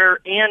even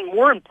better, and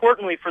more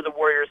importantly for the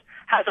Warriors,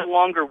 has a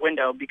longer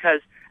window, because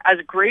as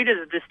great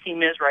as this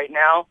team is right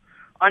now,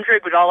 Andre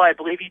Iguodala, I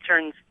believe he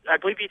turns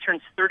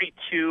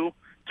 32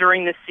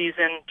 during this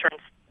season,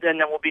 and then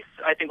will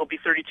be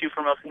 32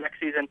 for most of next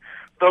season.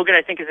 Bogut,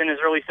 I think, is in his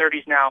early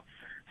 30s now.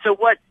 So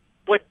what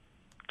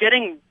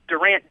getting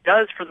Durant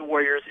does for the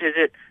Warriors is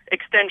it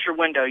extends your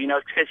window,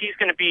 because he's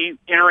going to be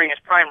entering his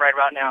prime right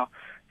about now.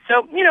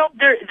 So,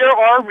 there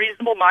are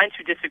reasonable minds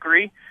who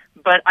disagree,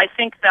 but I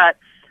think that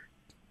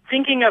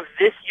thinking of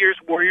this year's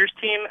Warriors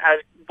team as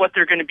what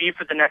they're going to be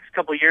for the next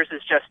couple of years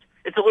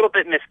it's a little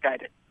bit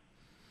misguided.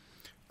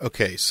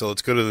 Okay, so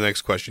let's go to the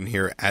next question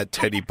here. At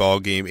Teddy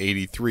Ballgame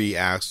 83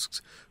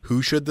 asks,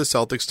 who should the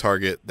Celtics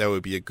target that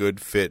would be a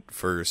good fit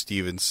for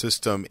Stevens'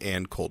 system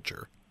and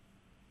culture?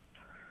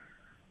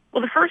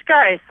 Well, the first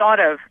guy I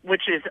thought of,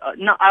 which is,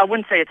 I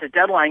wouldn't say it's a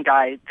deadline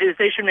guy, is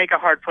they should make a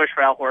hard push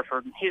for Al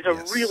Horford. He's a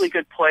really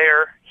good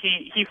player.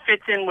 He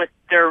fits in with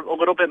their a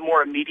little bit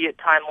more immediate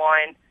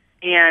timeline,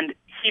 and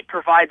he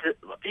provides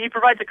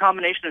a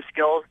combination of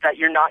skills that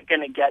you're not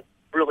going to get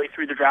really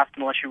through the draft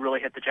unless you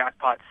really hit the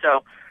jackpot.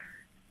 So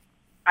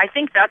I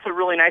think that's a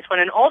really nice one.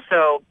 And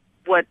also,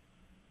 what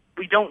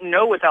we don't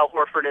know with Al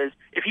Horford is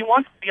if he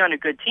wants to be on a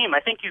good team, I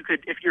think you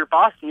could, if you're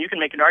Boston, you can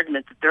make an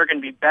argument that they're going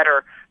to be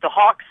better. The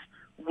Hawks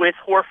with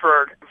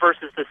Horford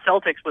versus the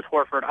Celtics with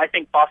Horford, I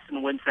think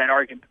Boston wins that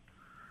argument.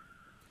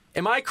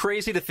 Am I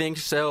crazy to think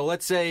so?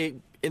 Let's say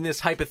in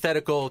this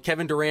hypothetical,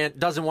 Kevin Durant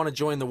doesn't want to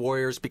join the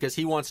Warriors because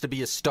he wants to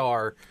be a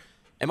star.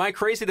 Am I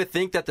crazy to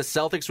think that the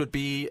Celtics would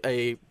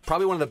be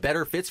probably one of the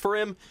better fits for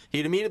him?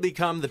 He'd immediately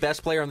become the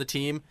best player on the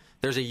team.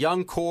 There's a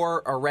young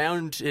core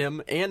around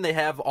him, and they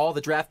have all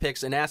the draft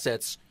picks and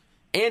assets.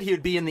 And he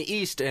would be in the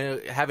East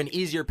and have an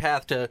easier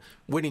path to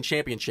winning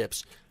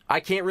championships. I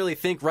can't really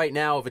think right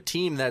now of a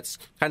team that's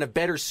kind of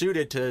better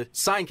suited to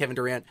sign Kevin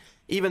Durant,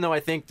 even though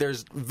I think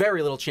there's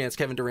very little chance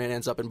Kevin Durant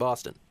ends up in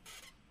Boston.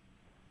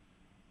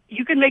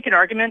 You can make an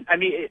argument.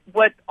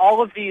 What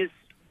all of these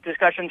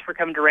discussions for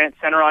Kevin Durant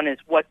center on is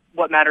what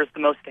matters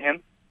the most to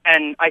him.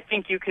 And I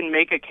think you can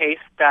make a case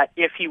that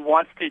if he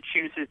wants to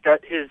choose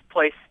his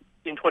place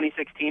in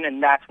 2016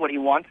 and that's what he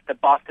wants, that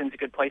Boston's a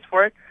good place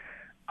for it.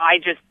 I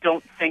just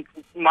don't think,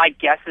 my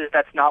guess is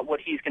that's not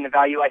what he's going to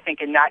value. I think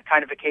in that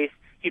kind of a case,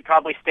 he'd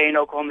probably stay in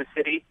Oklahoma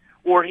City,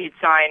 or he'd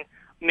sign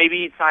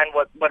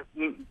what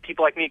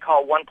people like me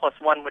call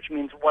 1+1, which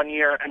means 1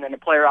 year and then a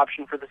player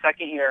option for the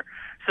second year,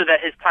 so that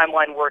his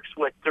timeline works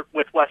with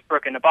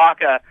Westbrook and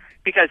Ibaka.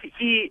 Because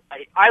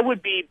I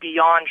would be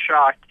beyond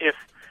shocked if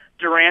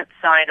Durant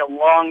signed a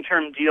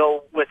long-term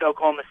deal with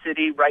Oklahoma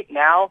City right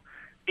now,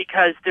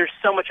 because there's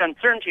so much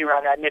uncertainty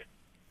around that. And if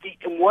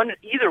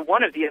either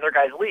one of the other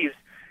guys leaves,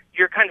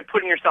 you're kind of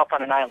putting yourself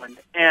on an island.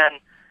 And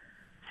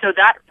so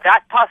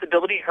that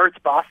possibility hurts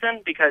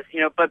Boston because,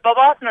 but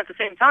Boston at the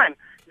same time,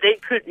 they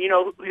could,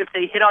 if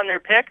they hit on their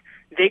pick,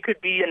 they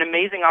could be an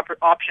amazing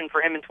option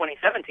for him in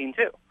 2017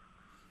 too.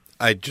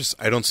 I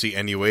don't see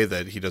any way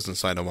that he doesn't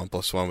sign a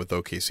 1+1 with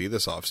OKC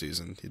this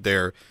offseason.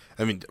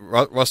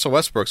 Russell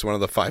Westbrook's one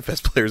of the 5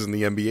 best players in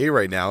the NBA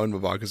right now, and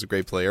Ibaka's a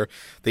great player.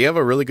 They have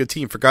a really good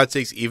team. For God's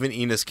sakes, even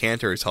Enes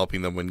Kanter is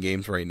helping them win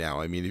games right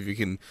now. If you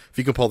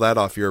can pull that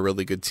off, you're a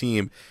really good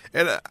team.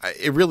 And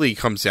it really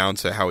comes down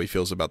to how he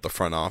feels about the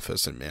front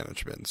office and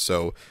management.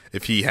 So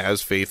if he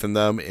has faith in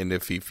them, and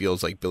if he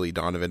feels like Billy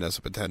Donovan has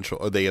a potential,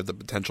 or they have the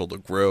potential to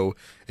grow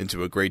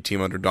into a great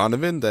team under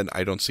Donovan, then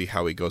I don't see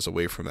how he goes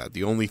away from that.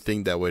 The only thing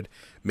thing that would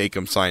make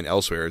him sign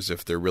elsewhere is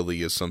if there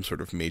really is some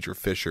sort of major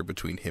fissure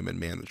between him and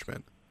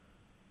management.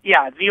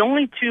 Yeah, the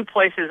only two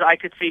places I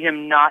could see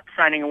him not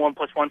signing a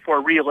 1+1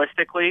 for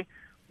realistically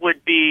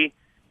would be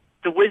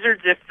the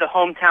Wizards if the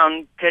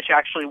hometown pitch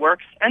actually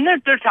works, and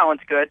their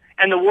talent's good,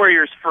 and the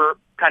Warriors for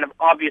kind of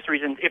obvious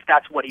reasons if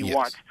that's what he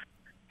wants.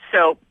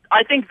 So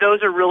I think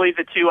those are really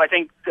the two. I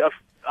think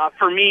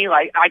for me,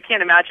 like I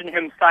can't imagine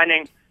him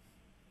signing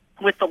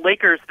with the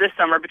Lakers this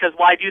summer because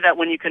why do that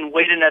when you can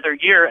wait another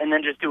year and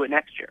then just do it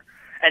next year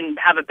and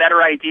have a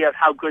better idea of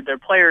how good their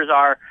players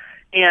are.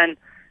 And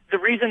the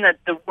reason that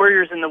the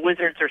Warriors and the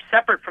Wizards are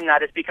separate from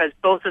that is because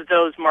both of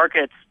those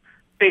markets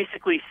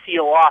basically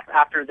seal off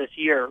after this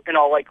year in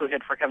all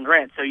likelihood for Kevin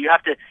Durant. So you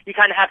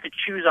kind of have to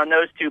choose on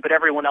those two, but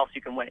everyone else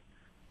you can wait.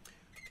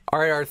 All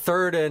right, our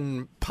third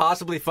and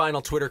possibly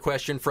final Twitter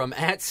question from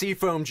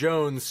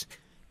 @SeafoamJones.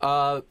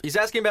 He's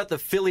asking about the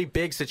Philly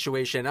big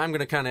situation. I'm going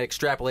to kind of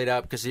extrapolate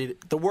out because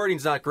the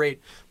wording's not great,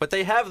 but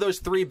they have those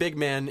three big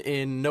men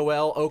in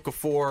Noel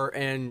Okafor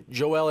and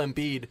Joel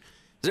Embiid. Is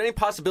there any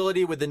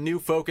possibility with the new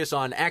focus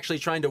on actually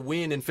trying to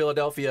win in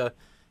Philadelphia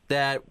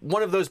that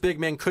one of those big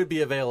men could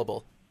be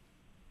available?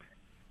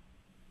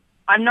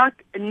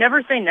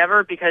 Never say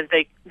never because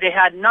they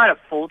had not a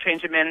full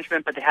change of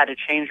management, but they had to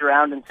change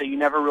around, and so you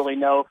never really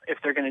know if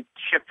they're going to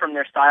shift from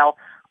their style.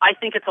 I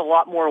think it's a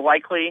lot more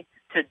likely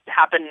to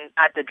happen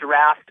at the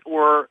draft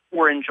or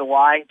in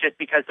July, just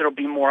because there'll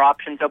be more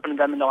options open to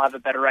them and they'll have a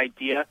better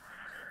idea.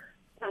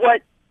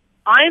 What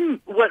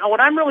I'm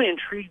really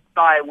intrigued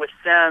by with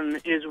them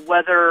is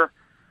whether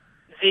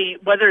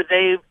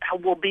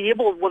they'll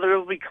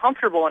be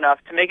comfortable enough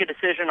to make a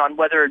decision on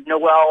whether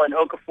Noel and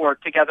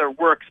Okafor together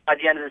works by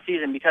the end of the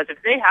season. Because if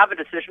they have a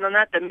decision on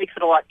that makes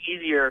it a lot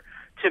easier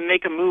to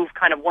make a move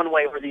kind of one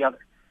way or the other.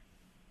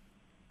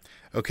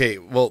 Okay,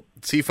 well,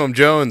 Seafoam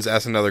Jones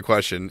asked another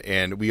question,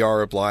 and we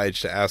are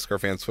obliged to ask our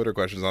fans Twitter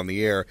questions on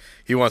the air.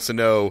 He wants to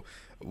know,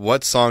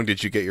 what song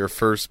did you get your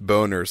first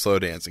boner slow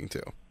dancing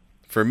to?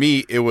 For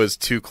me, it was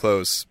Too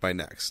Close by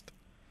Next.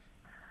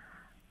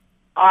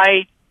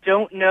 I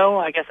don't know.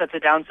 I guess that's a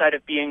downside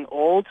of being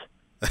old.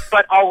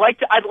 But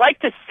I'd like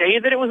to say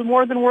that it was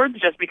More Than Words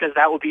just because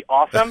that would be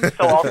awesome.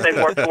 So I'll say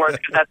More Than Words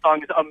because that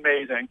song is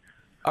amazing.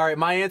 All right,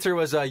 my answer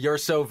was You're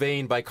So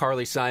Vain by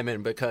Carly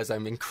Simon because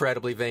I'm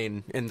incredibly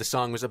vain, and the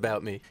song was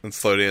about me. And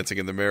slow dancing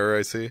in the mirror,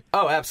 I see.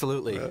 Oh,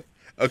 absolutely.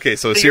 Okay,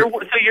 so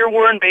you're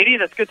Warren Beatty?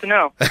 That's good to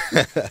know.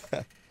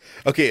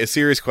 Okay, a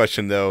serious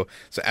question, though.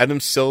 So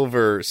Adam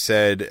Silver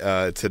said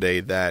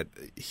today that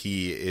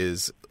he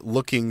is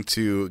looking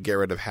to get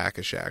rid of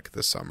Hack-a-Shaq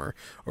this summer,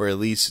 or at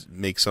least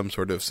make some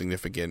sort of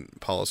significant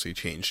policy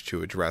change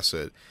to address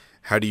it.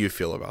 How do you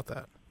feel about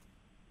that?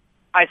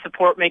 I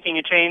support making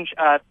a change.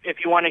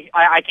 If you want to,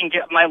 I can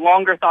get my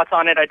longer thoughts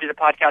on it. I did a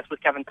podcast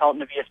with Kevin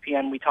Pelton of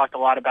ESPN. We talked a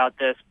lot about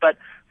this. But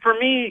for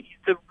me,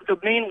 the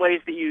main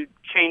ways that you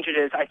change it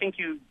is I think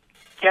you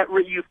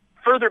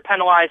further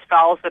penalize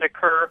fouls that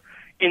occur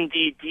in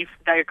the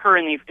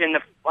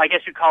I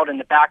guess you'd call it in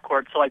the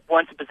backcourt. So like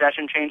once a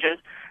possession changes,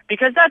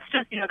 because that's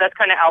just that's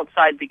kind of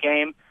outside the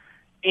game,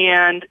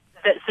 and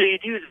so you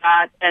do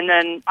that, and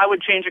then I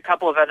would change a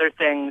couple of other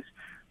things.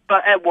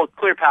 But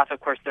clear path,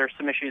 of course, there's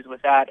some issues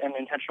with that and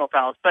intentional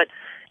fouls. But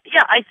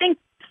yeah, I think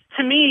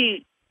to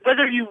me,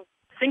 whether you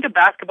think of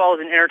basketball as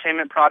an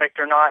entertainment product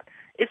or not,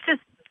 it's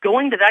just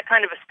going to that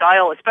kind of a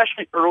style,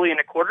 especially early in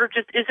a quarter,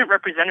 just isn't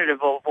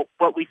representative of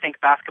what we think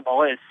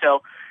basketball is.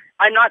 So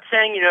I'm not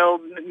saying,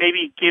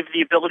 maybe give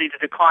the ability to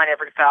decline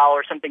every foul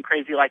or something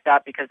crazy like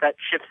that because that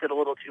shifts it a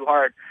little too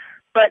hard.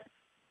 But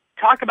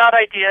talk about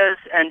ideas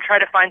and try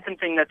to find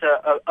something that's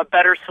a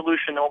better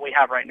solution than what we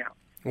have right now.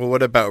 Well,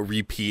 what about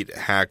repeat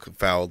hack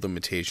foul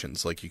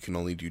limitations? Like you can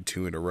only do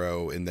 2 in a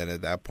row, and then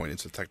at that point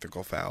it's a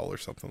technical foul or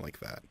something like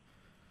that.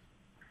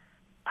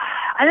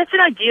 And it's an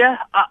idea.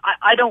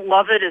 I don't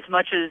love it as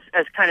much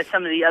as kind of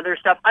some of the other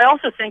stuff. I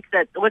also think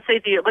that let's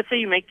say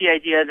you make the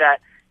idea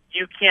that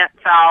you can't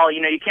foul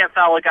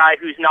a guy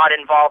who's not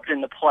involved in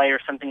the play or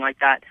something like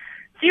that.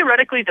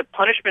 Theoretically, the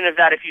punishment of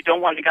that if you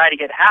don't want a guy to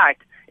get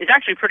hacked is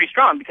actually pretty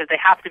strong because they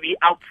have to be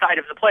outside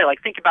of the play.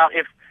 Like think about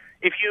if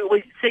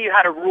you say you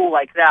had a rule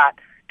like that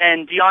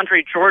and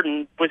DeAndre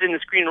Jordan was in the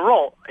screen and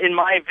roll, in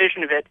my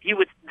vision of it,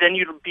 you'd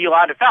be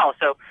allowed to foul.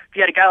 So if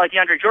you had a guy like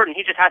DeAndre Jordan,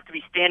 he just has to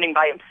be standing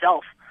by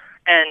himself,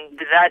 and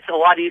that's a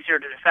lot easier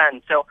to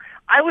defend. So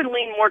I would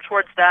lean more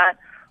towards that.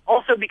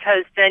 Also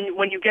because then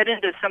when you get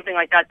into something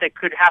like that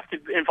could have to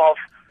involve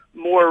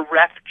more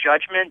ref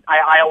judgment,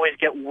 I always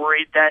get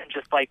worried then,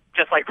 just like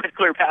with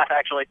clear path,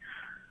 actually.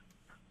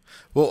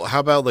 Well, how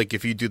about like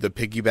if you do the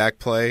piggyback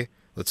play?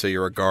 Let's say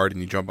you're a guard and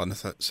you jump on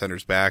the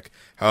center's back.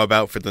 How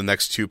about for the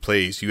next 2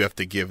 plays, you have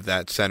to give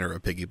that center a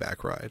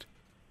piggyback ride?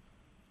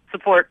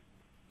 Support.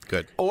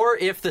 Good. Or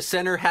if the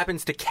center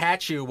happens to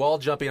catch you while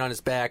jumping on his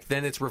back,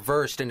 then it's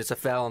reversed and it's a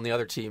foul on the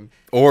other team.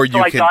 Or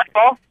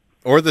dodgeball?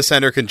 Or the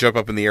center can jump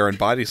up in the air and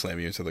body slam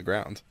you into the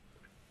ground.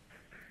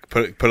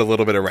 Put a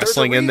little bit of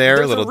wrestling in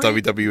there, a little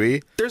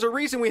WWE. There's a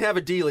reason we have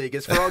a D-League.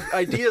 It's for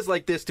ideas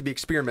like this to be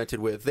experimented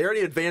with. They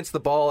already advanced the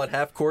ball at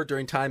half court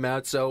during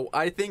timeout, so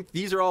I think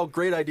these are all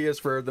great ideas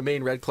for the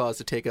Maine Red Claws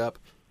to take up.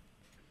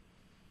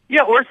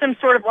 Yeah, or some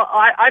sort of,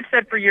 I've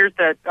said for years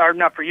that, or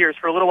not for years,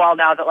 for a little while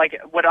now, that like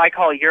what I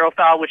call a Euro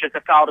foul, which is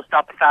a foul to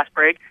stop a fast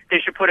break, they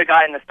should put a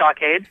guy in the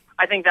stockades.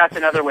 I think that's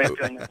another way of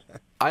doing this.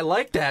 I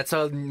like that. It's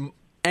an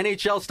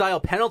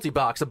NHL-style penalty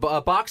box, a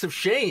box of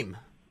shame,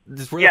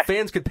 where the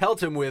fans could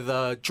pelt him with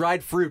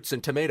dried fruits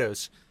and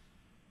tomatoes.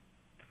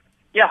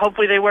 Yeah,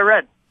 hopefully they wear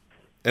red.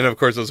 And, of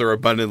course, those are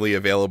abundantly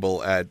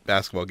available at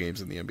basketball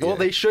games in the NBA. Well,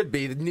 they should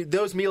be.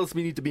 Those meals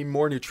need to be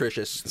more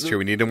nutritious. It's true.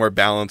 We need a more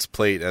balanced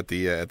plate at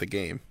the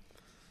game.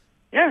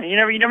 Yeah, you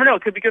never know.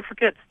 It could be good for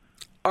kids.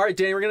 All right,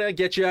 Danny, we're going to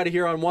get you out of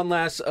here on one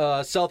last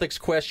Celtics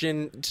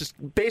question. Just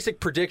basic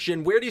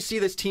prediction. Where do you see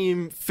this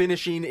team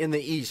finishing in the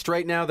East?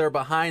 Right now they're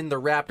behind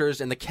the Raptors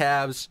and the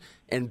Cavs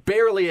and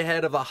barely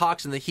ahead of the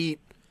Hawks and the Heat.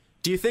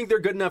 Do you think they're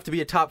good enough to be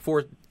a top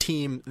 4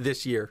 team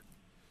this year?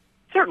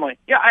 Certainly.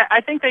 Yeah, I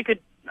think they could.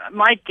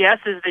 My guess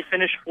is they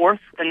finish 4th,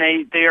 and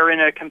they are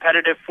in a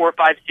competitive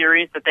 4-5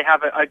 series that they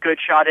have a good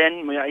shot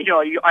in. I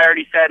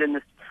already said in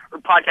this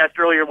podcast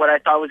earlier what I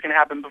thought was going to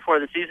happen before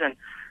the season.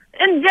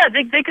 And, yeah,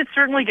 they could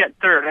certainly get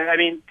 3rd. I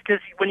mean, because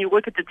when you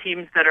look at the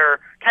teams that are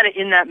kind of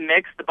in that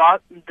mix, the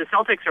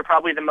Celtics are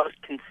probably the most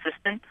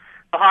consistent.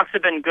 The Hawks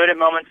have been good at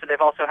moments, but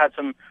they've also had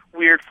some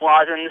weird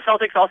flaws. And the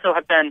Celtics also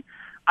have been,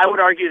 I would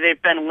argue,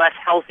 they've been less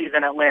healthy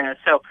than Atlanta.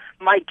 So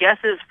my guess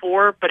is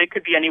 4, but it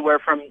could be anywhere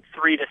from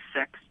 3 to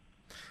 6.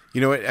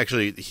 You know what?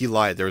 Actually, he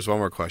lied. There was one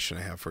more question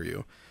I have for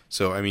you.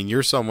 So, I mean,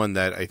 you're someone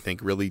that I think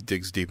really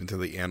digs deep into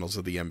the annals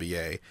of the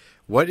NBA.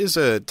 What is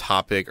a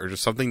topic or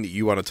just something that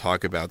you want to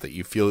talk about that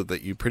you feel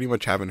that you pretty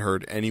much haven't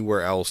heard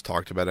anywhere else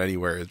talked about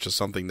anywhere? It's just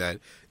something that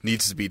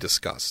needs to be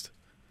discussed.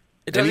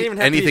 It doesn't even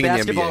have to be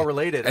basketball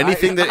related.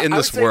 Anything that in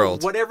this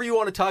world. Whatever you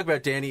want to talk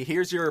about, Danny,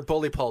 here's your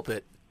bully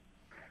pulpit.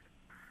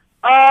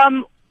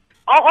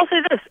 I'll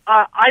say this.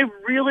 I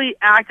really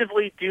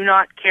actively do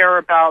not care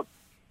about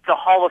the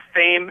Hall of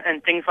Fame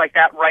and things like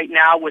that right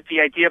now with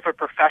the idea of a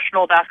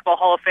professional basketball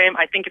Hall of Fame.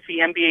 I think if the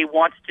NBA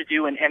wants to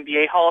do an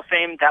NBA Hall of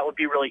Fame, that would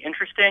be really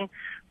interesting.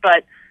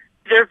 But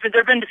there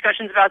have been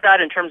discussions about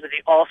that in terms of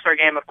the All-Star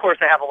Game. Of course,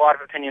 I have a lot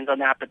of opinions on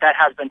that, but that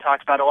has been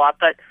talked about a lot.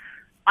 But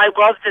I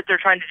love that they're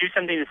trying to do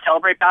something to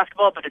celebrate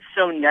basketball, but it's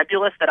so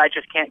nebulous that I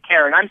just can't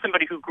care. And I'm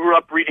somebody who grew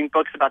up reading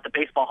books about the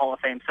Baseball Hall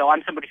of Fame, so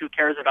I'm somebody who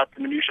cares about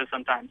the minutiae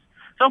sometimes.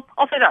 So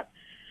I'll say that.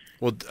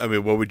 Well, I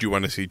mean, what would you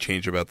want to see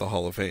change about the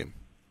Hall of Fame?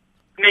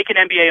 Make an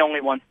NBA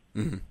only one.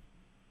 Mm-hmm.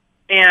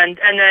 And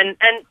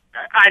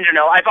I don't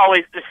know. I've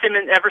always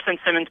ever since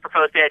Simmons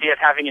proposed the idea of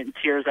having it in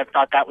tiers, I've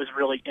thought that was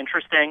really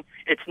interesting.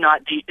 It's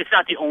not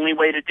the only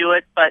way to do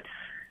it, but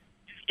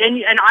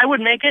and I would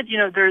make it.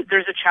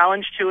 There's a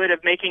challenge to it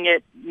of making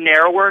it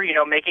narrower.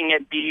 Making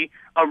it be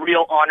a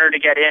real honor to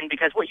get in,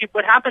 because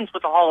what happens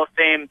with the Hall of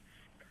Fame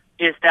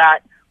is that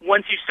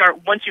once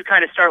you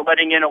kind of start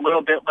letting in a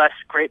little bit less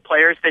great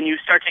players, then you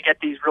start to get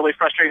these really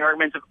frustrating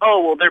arguments of,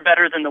 oh, well, they're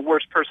better than the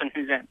worst person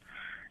who's in.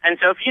 And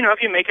so if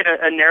you make it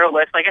a narrow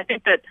list, like I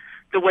think that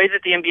the way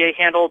that the NBA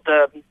handled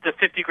the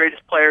 50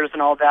 greatest players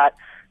and all that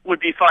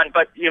would be fun.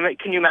 But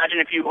can you imagine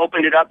if you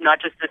opened it up,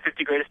 not just the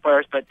 50 greatest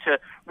players, but to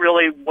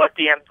really what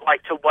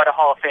a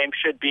Hall of Fame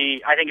should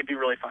be? I think it'd be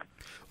really fun.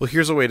 Well,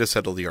 here's a way to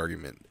settle the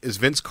argument. Is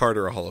Vince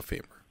Carter a Hall of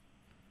Famer?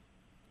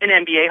 An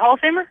NBA Hall of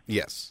Famer?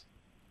 Yes.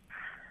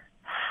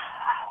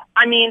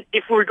 I mean,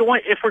 if we're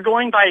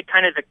going by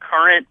kind of the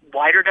current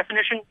wider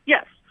definition,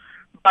 yes.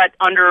 But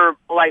under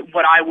like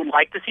what I would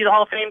like to see the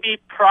Hall of Fame be,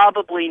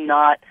 probably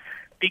not,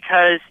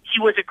 because he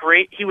was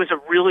a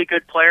really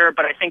good player,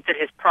 but I think that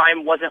his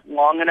prime wasn't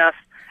long enough,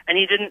 and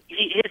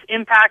his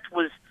impact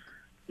was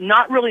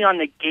not really on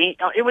the game.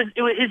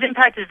 His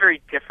impact is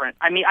very different.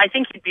 I mean, I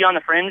think he'd be on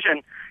the fringe,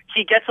 and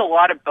he gets a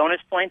lot of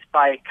bonus points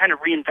by kind of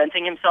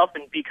reinventing himself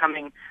and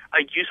becoming a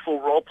useful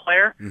role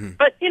player. Mm-hmm.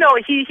 But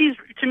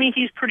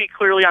he's pretty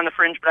clearly on the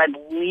fringe, but I'd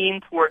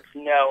lean towards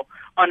no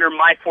under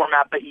my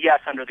format, but yes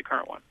under the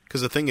current one.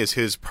 Because the thing is,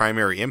 his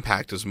primary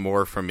impact is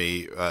more from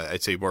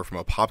I'd say more from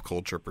a pop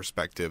culture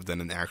perspective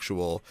than an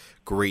actual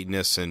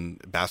greatness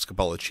and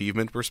basketball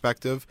achievement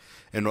perspective.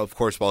 And of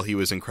course, while he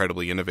was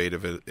incredibly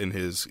innovative in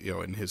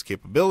his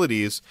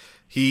capabilities,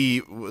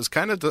 he was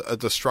kind of a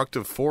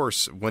destructive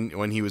force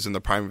when he was in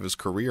the prime of his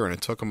career, and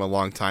it took him a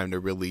long time to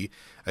really,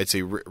 I'd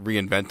say,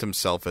 reinvent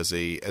himself as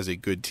a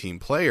good team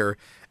player.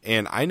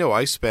 And I know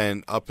I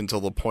spent up until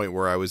the point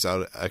where I was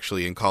out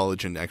actually in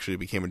college and actually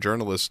became a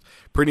journalist,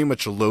 pretty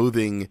much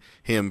loathing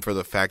him for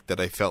the fact that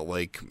I felt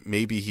like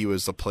maybe he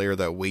was the player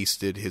that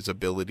wasted his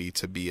ability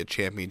to be a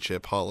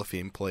championship Hall of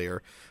Fame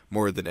player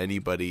more than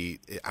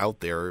anybody out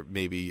there,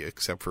 maybe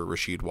except for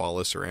Rasheed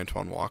Wallace or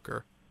Antoine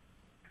Walker.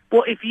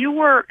 Well, if you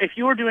were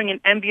doing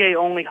an NBA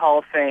only Hall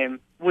of Fame,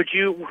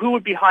 who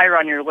would be higher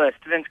on your list,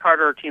 Vince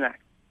Carter or T-Mac?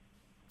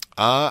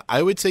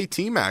 I would say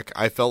T-Mac.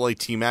 I felt like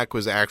T-Mac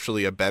was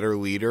actually a better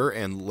leader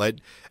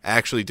and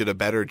actually did a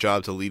better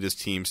job to lead his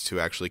teams to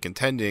actually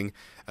contending.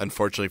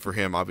 Unfortunately for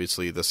him,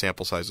 obviously the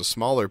sample size was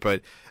smaller,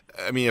 but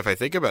I mean, if I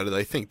think about it,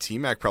 I think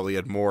T-Mac probably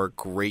had more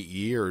great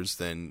years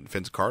than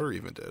Vince Carter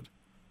even did.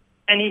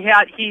 And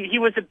he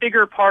was a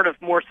bigger part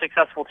of more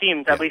successful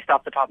teams, at least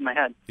off the top of my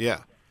head. Yeah.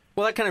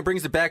 Well, that kind of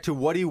brings it back to,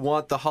 what do you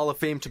want the Hall of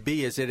Fame to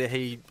be? Is it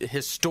a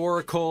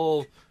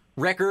historical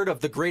record of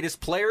the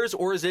greatest players,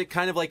 or is it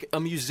kind of like a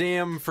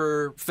museum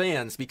for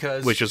fans?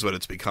 Which is what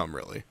it's become,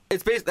 really.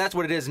 That's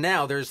what it is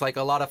now. There's like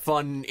a lot of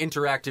fun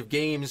interactive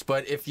games,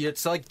 but if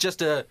it's like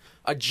just a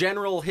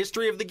general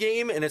history of the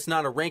game and it's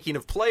not a ranking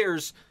of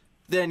players,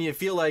 then you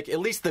feel like at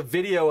least the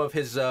video of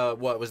his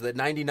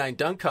 99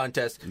 dunk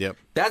contest, yep,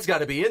 that's got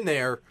to be in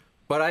there.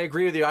 But I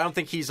agree with you. I don't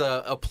think he's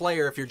a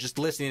player if you're just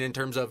listening in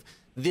terms of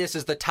this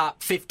is the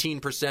top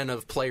 15%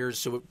 of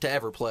players to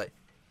ever play.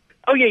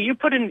 Oh, yeah, you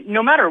put in,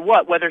 no matter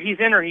what, whether he's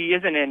in or he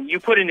isn't in, you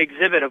put an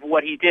exhibit of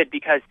what he did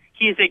because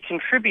he is a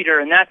contributor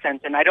in that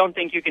sense, and I don't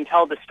think you can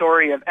tell the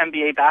story of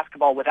NBA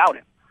basketball without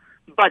him.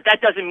 But that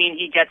doesn't mean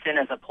he gets in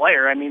as a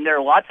player. I mean, there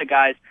are lots of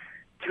guys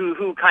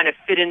who kind of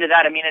fit into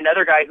that. I mean,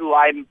 another guy who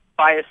I'm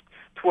biased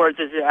towards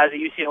as a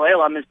UCLA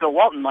alum is Bill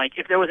Walton. Like,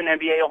 if there was an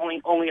NBA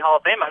only Hall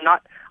of Fame,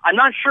 I'm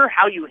not sure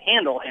how you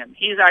handle him.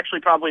 He's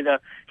actually probably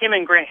him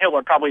and Grant Hill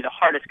are probably the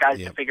hardest guys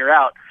to figure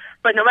out.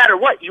 But no matter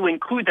what, you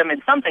include them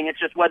in something. It's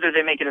just whether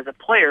they make it as a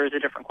player is a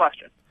different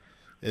question.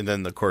 And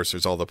then, of course,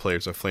 there's all the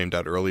players that flamed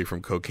out early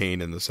from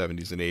cocaine in the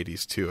 70s and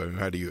 80s too. I mean,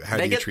 how do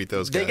you treat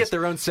those guys? They get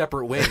their own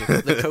separate wing,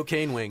 the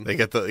cocaine wing. They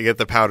get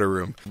the powder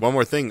room. One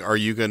more thing: are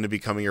you going to be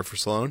coming here for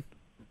Sloan?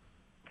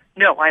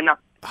 No, I'm not.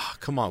 Oh,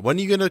 come on, when are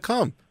you going to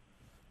come?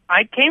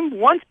 I came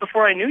once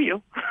before I knew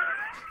you.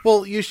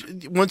 Well,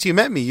 once you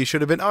met me, you should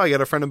have been, I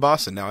got a friend in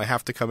Boston. Now I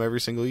have to come every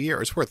single year.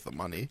 It's worth the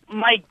money.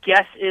 My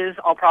guess is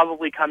I'll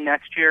probably come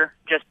next year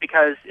just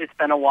because it's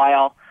been a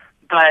while.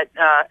 But,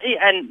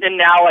 and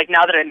now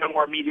that I know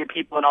more media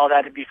people and all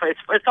that, it'd be fun.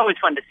 It's always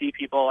fun to see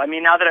people. I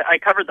mean, now that I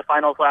covered the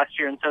finals last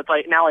year, and so it's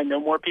like now I know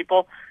more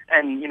people.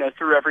 And,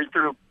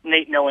 through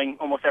Nate knowing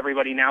almost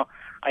everybody now,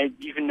 I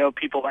even know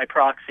people by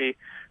proxy.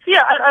 So,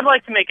 yeah, I'd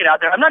like to make it out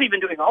there. I'm not even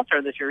doing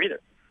All-Star this year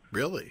either.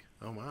 Really?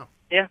 Oh, wow.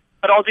 Yeah.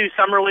 But I'll do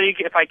Summer League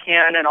if I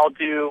can, and I'll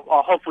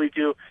hopefully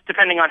do,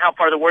 depending on how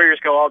far the Warriors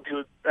go, I'll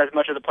do as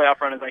much of the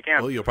playoff run as I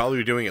can. Well, you'll probably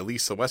be doing at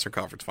least the Western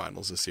Conference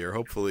Finals this year,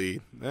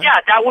 hopefully. Yeah,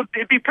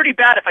 it'd be pretty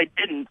bad if I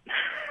didn't.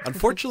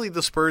 Unfortunately,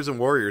 the Spurs and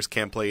Warriors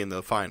can't play in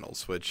the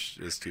finals, which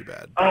is too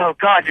bad. Oh,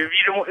 God, you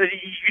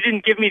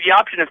didn't give me the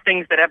option of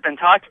things that have been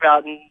talked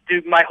about and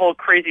do my whole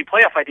crazy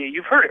playoff idea.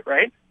 You've heard it,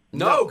 right?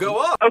 No, go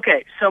on.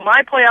 Okay, so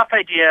my playoff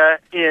idea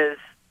is,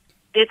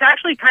 it's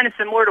actually kind of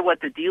similar to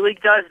what the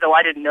D-League does, though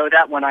I didn't know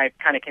that when I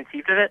kind of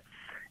conceived of it.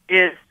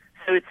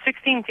 So it's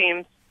 16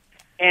 teams,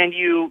 and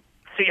you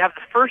have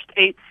the first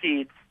 8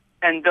 seeds,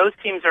 and those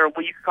teams are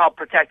what you could call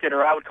protected,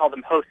 or I would call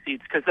them host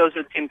seeds, because those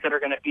are the teams that are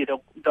going to be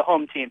the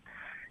home team.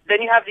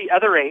 Then you have the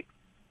other 8,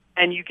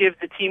 and you give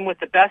the team with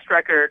the best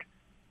record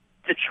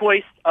the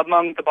choice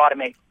among the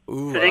bottom 8.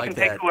 Ooh, so they can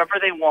pick whoever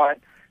they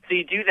want. So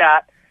you do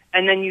that.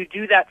 And then you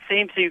do that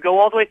same, so you go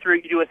all the way through,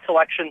 you do a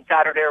selection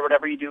Saturday or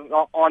whatever you do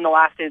on the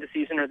last day of the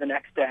season or the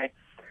next day.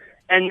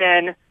 And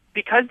then,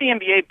 because the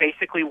NBA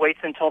basically waits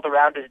until the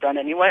round is done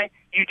anyway,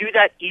 you do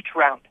that each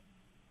round.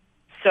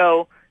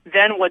 So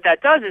then what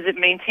that does is it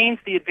maintains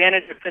the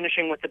advantage of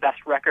finishing with the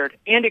best record,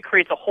 and it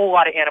creates a whole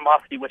lot of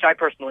animosity, which I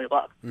personally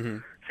love. Mm-hmm.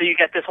 So you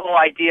get this whole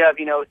idea of,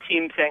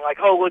 teams saying like,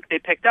 oh, look, they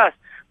picked us.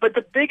 But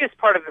the biggest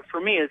part of it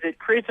for me is it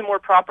creates a more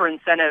proper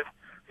incentive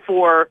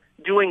for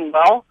doing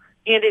well,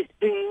 and it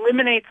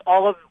eliminates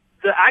all of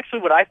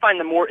what I find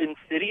the more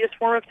insidious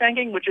form of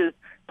tanking, which is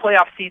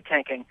playoff seed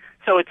tanking.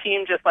 So a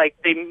team just like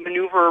they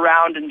maneuver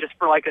around and just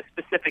for like a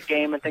specific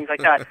game and things like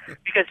that.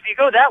 Because if you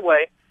go that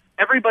way,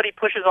 everybody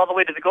pushes all the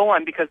way to the goal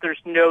line because there's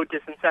no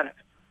disincentive.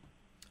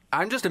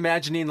 I'm just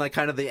imagining like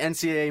kind of the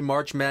NCAA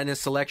March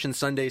Madness Selection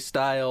Sunday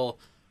style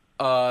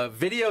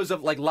videos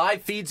of like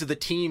live feeds of the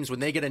teams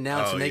when they get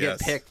announced and they get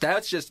picked.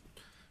 That's just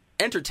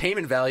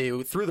entertainment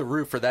value through the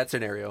roof for that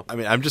scenario. I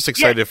mean, I'm just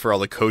excited for all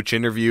the coach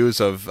interviews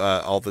of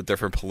all the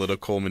different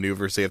political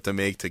maneuvers they have to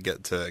make to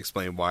get to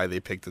explain why they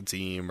picked the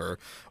team or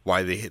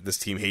why this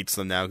team hates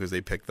them now because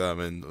they picked them,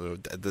 and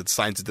the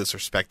signs of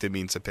disrespect it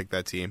means to pick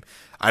that team.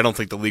 I don't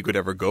think the league would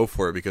ever go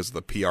for it because of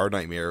the PR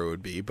nightmare it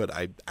would be, but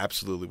I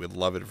absolutely would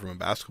love it from a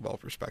basketball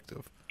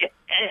perspective. Yeah.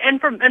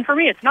 And for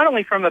me, it's not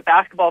only from a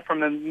basketball,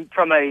 from an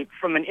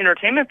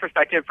entertainment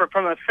perspective, but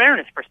from a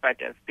fairness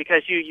perspective,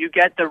 because you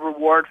get the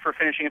reward for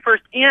finishing it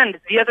first. And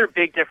the other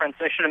big difference,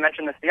 I should have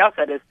mentioned this at the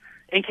outset, is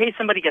in case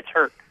somebody gets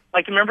hurt.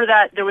 Like, remember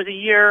that there was a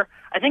year,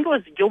 I think it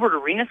was Gilbert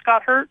Arenas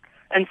got hurt,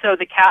 and so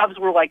the Cavs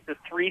were like the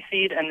 3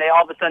 seed, and they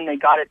all of a sudden they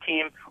got a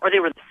team, or they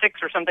were the 6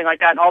 or something like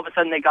that, and all of a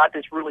sudden they got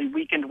this really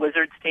weakened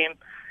Wizards team,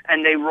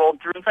 and they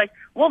rolled through. It's like,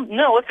 well,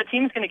 no, if a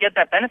team's going to get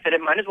that benefit,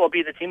 it might as well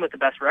be the team with the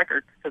best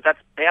record, because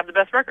they have the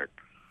best record.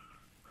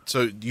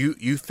 So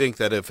you think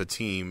that if a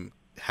team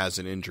has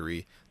an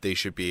injury, they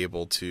should be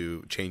able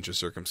to change the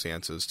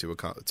circumstances to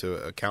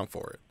account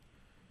for it.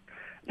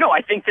 No,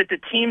 I think that the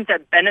team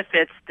that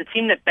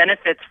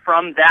benefits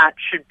from that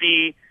should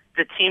be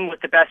the team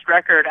with the best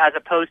record, as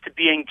opposed to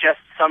being just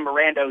some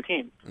rando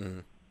team. Mm-hmm.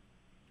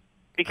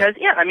 Because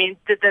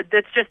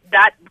that's just,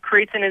 that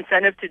creates an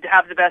incentive to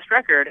have the best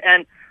record,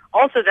 and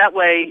also that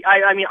way,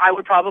 I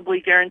would probably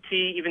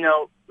guarantee, even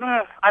though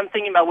I'm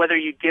thinking about whether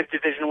you'd give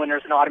division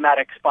winners an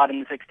automatic spot in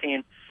the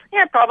 16.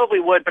 Yeah, probably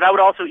would, but I would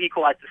also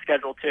equalize the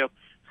schedule too.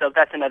 So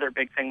that's another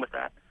big thing with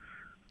that.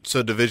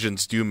 So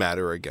divisions do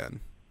matter again.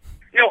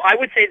 No, I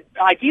would say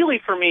ideally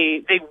for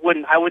me, they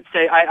wouldn't. I would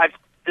say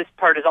this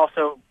part is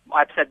also,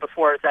 I've said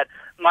before, is that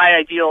my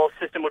ideal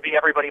system would be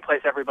everybody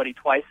plays everybody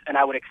twice, and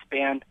I would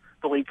expand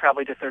the league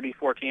probably to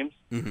 34 teams.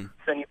 Mm-hmm. So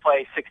then you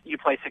play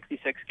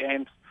 66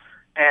 games,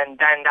 and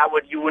then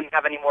you wouldn't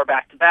have any more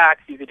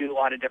back-to-backs. You could do a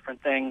lot of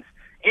different things,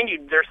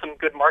 and there's some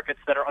good markets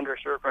that are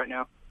underserved right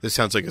now. This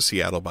sounds like a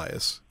Seattle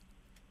bias.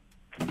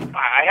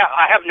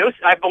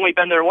 I've only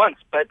been there once,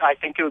 but I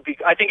think it'd be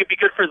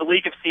good for the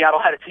league if Seattle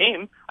had a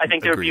team.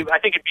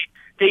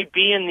 They'd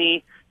be in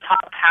the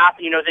top half.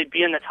 They'd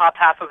be in the top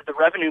half of the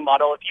revenue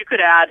model. If you could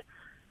add,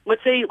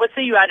 let's say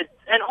you added,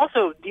 and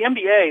also the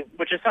NBA,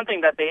 which is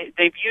something that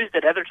they've used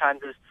at other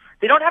times, is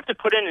they don't have to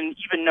put in an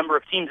even number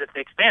of teams if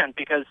they expand,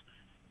 because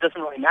it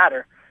doesn't really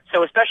matter.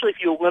 So especially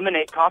if you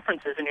eliminate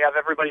conferences and you have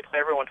everybody play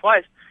everyone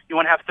twice, you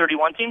want to have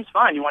 31 teams,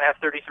 fine. You want to have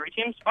 33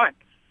 teams, fine.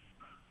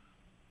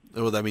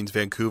 Well, that means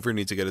Vancouver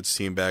needs to get its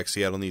team back.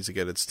 Seattle needs to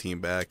get its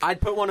team back.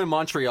 I'd put one in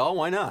Montreal.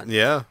 Why not?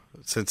 Yeah.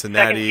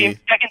 Cincinnati.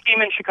 Second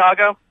team in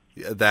Chicago.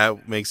 Yeah,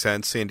 that makes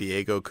sense. San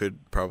Diego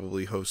could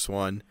probably host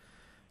one.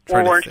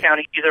 Or Orange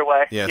County, either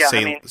way. Yeah,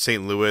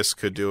 St. Louis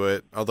could do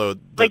it. Although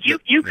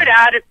you could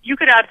add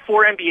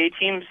 4 NBA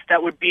teams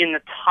that would be in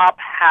the top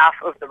half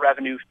of the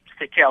revenue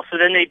scale. So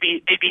then they'd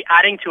be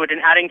adding to it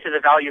and adding to the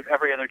value of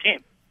every other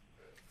team.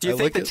 Do you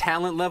think the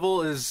talent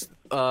level is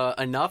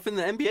enough in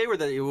the NBA where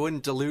that it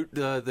wouldn't dilute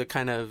the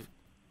kind of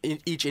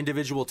each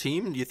individual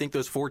team? Do you think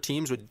those 4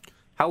 teams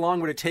how long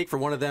would it take for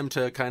one of them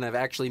to kind of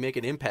actually make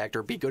an impact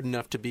or be good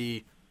enough to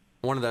be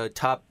one of the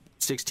top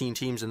 16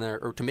 teams in there,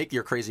 or to make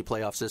your crazy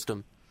playoff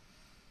system?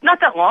 Not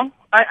that long.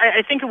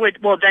 I think it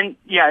would. Well, then,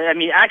 yeah.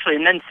 Actually,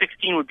 and then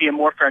 16 would be a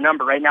more fair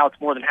number. Right now, it's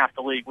more than half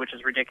the league, which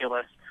is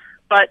ridiculous.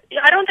 But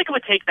I don't think it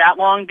would take that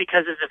long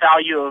because of the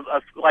value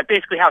of like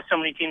basically how so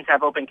many teams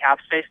have open cap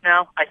space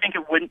now. I think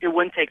it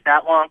wouldn't take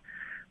that long.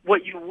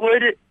 What you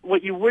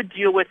would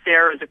deal with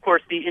there is, of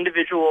course, the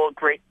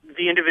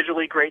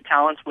individually great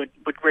talents would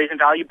raise in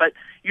value. But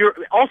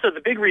also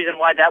the big reason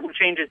why that would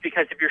change is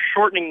because if you're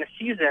shortening the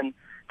season,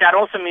 that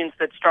also means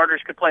that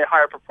starters could play a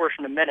higher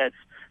proportion of minutes.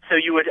 So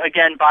you would,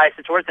 again, bias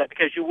it towards that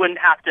because you wouldn't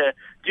have to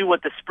do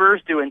what the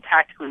Spurs do and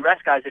tactically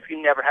rest guys if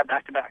you never have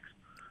back-to-backs.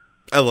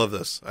 I love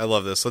this.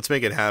 Let's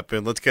make it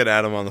happen. Let's get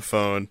Adam on the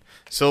phone.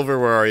 Silver,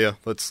 where are you?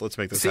 Let's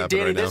make this happen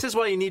Danny, right now. This is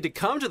why you need to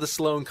come to the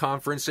Sloan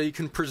Conference so you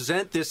can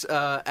present this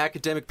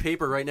academic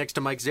paper right next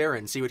to Mike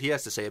Zarin, see what he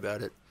has to say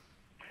about it.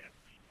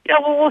 Yeah,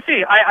 well, we'll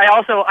see.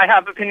 I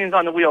have opinions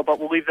on the wheel,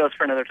 but we'll leave those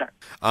for another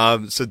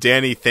time. So,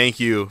 Danny, thank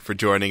you for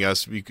joining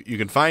us. You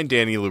can find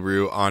Danny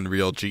Leroux on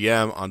Real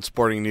GM, on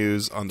Sporting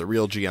News, on the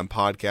Real GM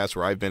podcast,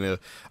 where I've been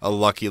a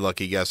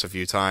lucky guest a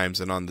few times,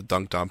 and on the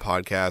Dunked On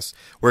podcast.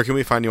 Where can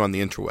we find you on the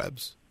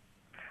interwebs?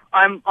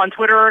 I'm on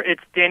Twitter.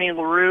 It's Danny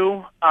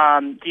Leroux,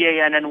 DANNYLEROUX.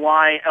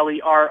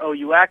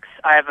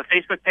 I have a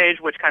Facebook page,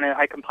 which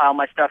I compile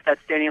my stuff.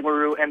 That's Danny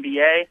Leroux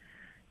MBA.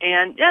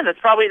 And yeah, that's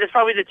probably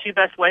the 2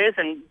 best ways.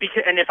 And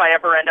if I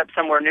ever end up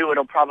somewhere new,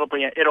 it'll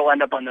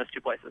end up on those 2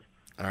 places.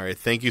 All right.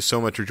 Thank you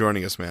so much for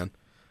joining us, man.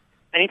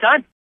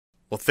 Anytime.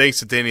 Well, thanks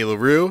to Danny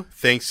Leroux.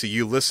 Thanks to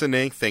you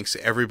listening. Thanks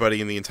to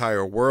everybody in the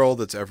entire world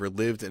that's ever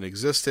lived in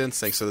existence.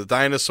 Thanks to the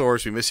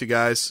dinosaurs. We miss you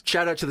guys.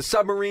 Shout out to the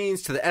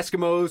submarines, to the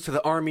Eskimos, to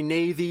the Army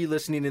Navy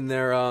listening in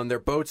their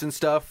boats and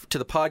stuff, to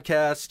the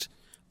podcast.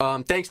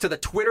 Thanks to the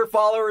Twitter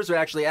followers who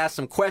actually asked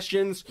some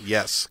questions.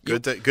 Yes,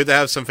 good to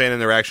have some fan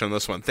interaction on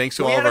this one. Thanks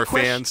to all of our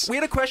fans. We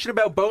had a question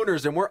about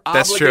boners, and we're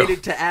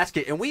obligated to ask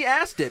it. And we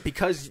asked it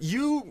because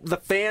you, the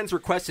fans,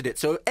 requested it.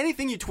 So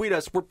anything you tweet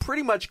us, we're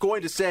pretty much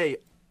going to say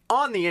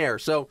on the air.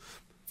 So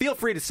feel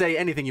free to say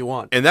anything you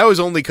want. And that was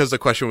only because the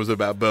question was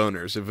about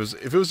boners.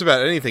 If it was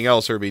about anything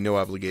else, there would be no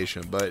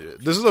obligation.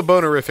 But this is a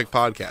bonerific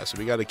podcast, so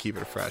we got to keep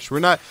it fresh. We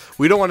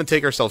don't want to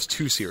take ourselves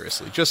too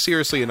seriously, just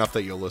seriously enough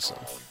that you'll listen.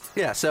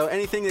 Yeah, so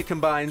anything that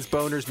combines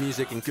boners,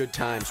 music, and good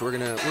times, we're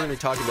gonna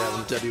talk about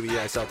on the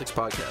WEI Celtics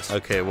podcast.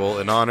 Okay, well,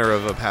 in honor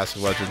of a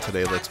passive legend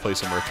today, let's play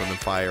some Earth, Wind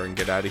 & Fire and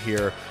get out of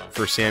here.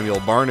 For Samuel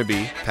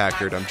Barnaby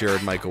Packard, I'm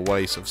Jared Michael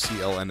Weiss of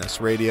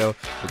CLNS Radio.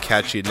 We'll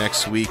catch you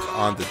next week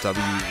on the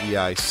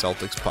WEI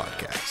Celtics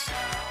podcast.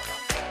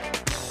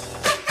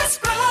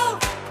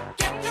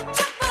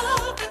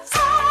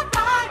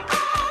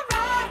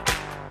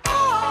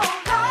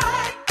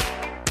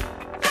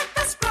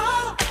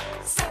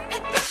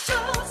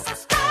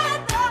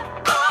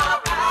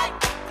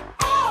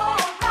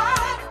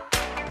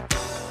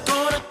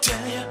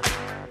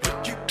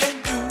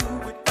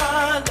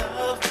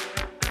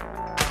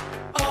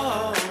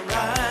 All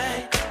right.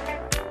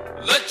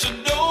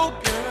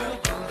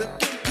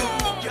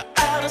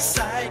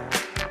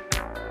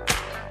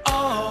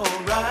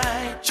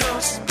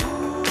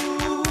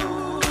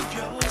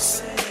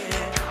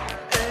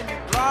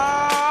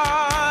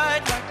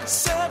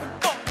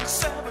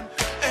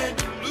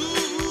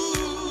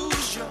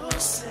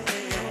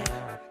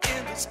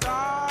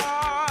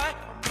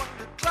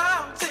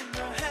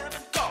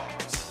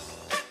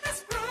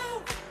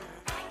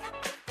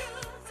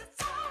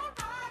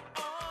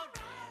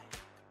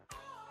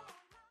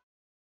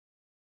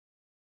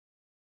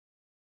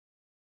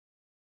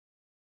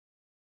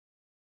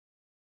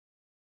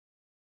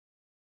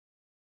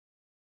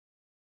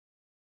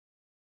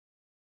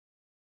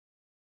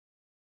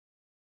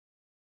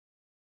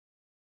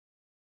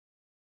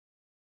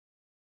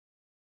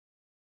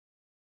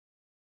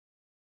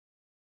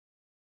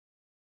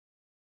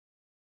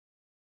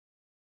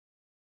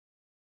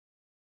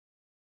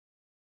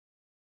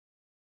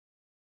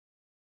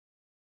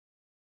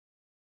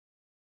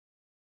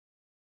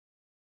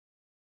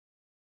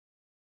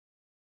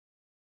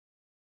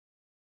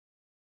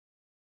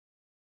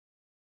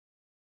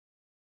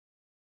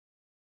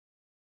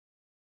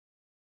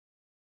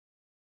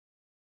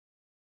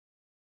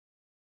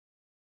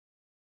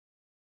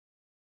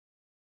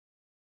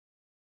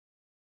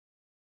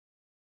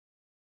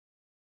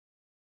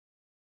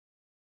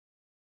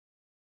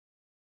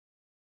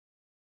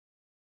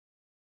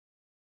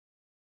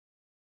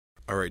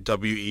 All right,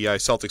 WEI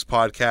Celtics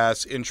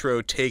podcast,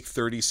 intro, take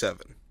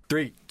 37.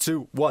 3,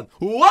 2, 1.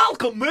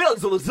 Welcome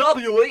into the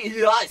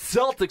WEI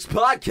Celtics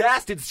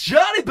podcast. It's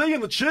Johnny B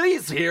and the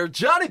Cheese here.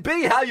 Johnny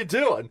B, how you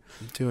doing?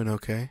 I'm doing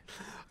okay.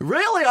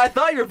 Really? I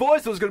thought your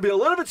voice was going to be a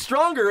little bit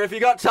stronger if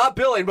you got top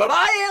billing, but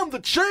I am the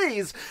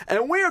Cheese,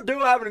 and we're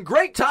having a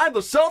great time.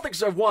 The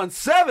Celtics have won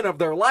 7 of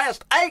their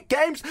last 8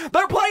 games.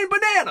 They're playing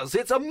bananas.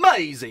 It's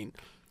amazing.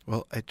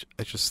 Well,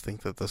 I just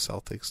think that the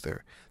Celtics,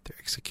 their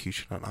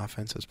execution on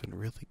offense has been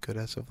really good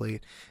as of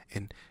late,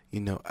 and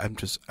I'm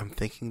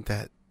thinking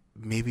that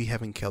maybe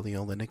having Kelly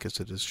Olynyk as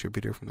a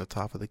distributor from the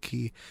top of the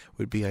key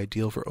would be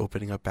ideal for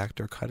opening up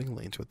backdoor cutting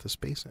lanes with the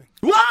spacing.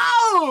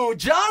 Whoa!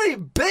 Johnny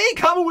B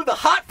coming with the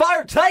hot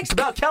fire takes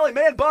about Kelly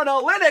Man Bun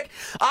Olynyk.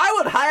 I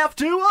would have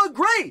to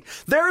agree.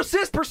 Their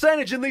assist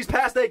percentage in these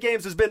past 8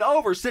 games has been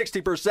over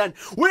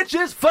 60%, which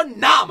is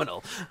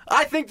phenomenal.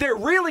 I think they're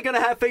really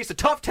going to face a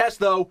tough test,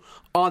 though,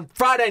 on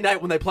Friday night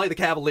when they play the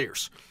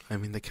Cavaliers. I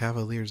mean, the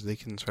Cavaliers, they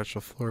can stretch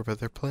the floor, but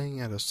they're playing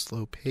at a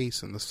slow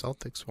pace, and the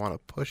Celtics want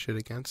to push it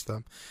against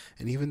them.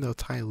 And even though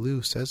Ty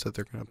Lue says that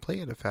they're going to play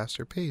at a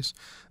faster pace,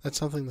 that's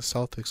something the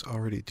Celtics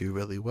already do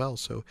really well.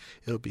 So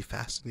it'll be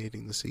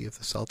fascinating to see if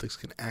the Celtics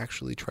can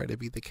actually try to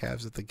beat the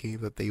Cavs at the game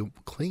that they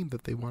claim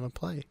that they want to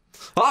play.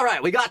 All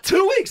right, we got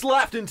 2 weeks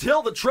left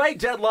until the trade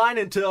deadline,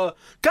 and to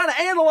kind of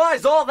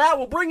analyze all that,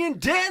 we'll bring in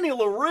Danny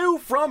Leroux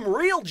from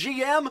Real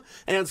GM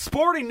and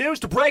Sporting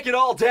News to break it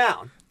all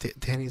down.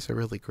 Danny's a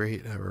really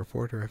great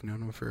reporter. I've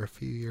known him for a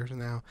few years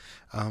now.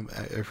 I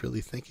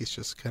really think he's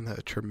just kind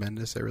of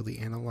tremendous at really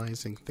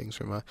analyzing things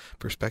from a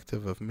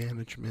perspective of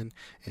management,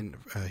 and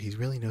he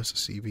really knows the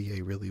CBA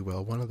really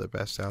well. One of the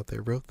best out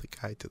there. Wrote the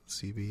guide to the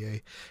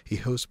CBA. He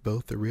hosts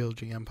both the Real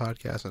GM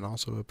podcast and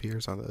also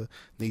appears on the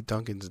Nate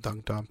Duncan's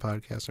Dunked On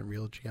podcast and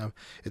Real GM.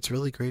 It's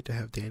really great to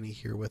have Danny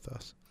here with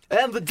us.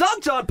 And the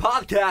Dunked On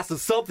podcast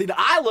is something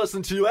I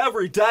listen to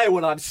every day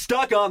when I'm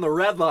stuck on the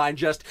red line,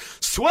 just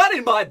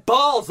sweating my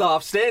balls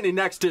off, standing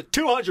next to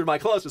 200 of my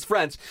closest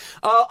friends.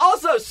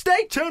 Also,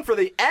 stay tuned for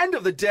the end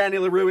of the Danny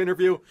Leroux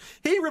interview.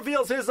 He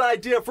reveals his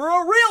idea for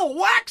a real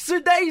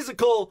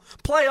waxadaisical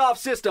playoff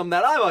system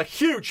that I'm a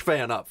huge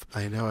fan of.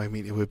 I know. I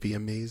mean, it would be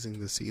amazing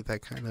to see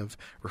that kind of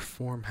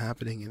reform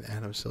happening in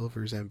Adam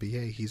Silver's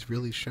NBA. He's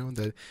really shown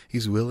that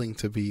he's willing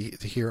to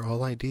hear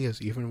all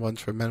ideas, even ones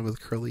from men with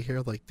curly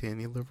hair like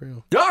Danny Leroux.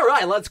 All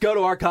right, let's go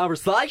to our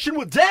conversation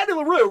with Danny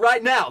Leroux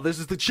right now. This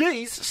is the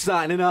Cheese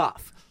signing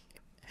off.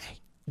 Hey.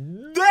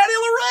 Danny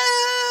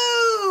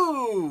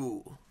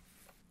Leroux!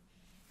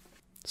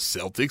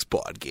 Celtics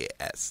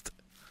podcast.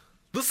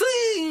 The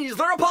C's,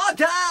 they're a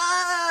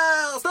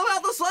podcast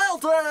about the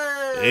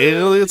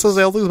Celtics. It's a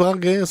Celtics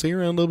podcast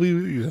here on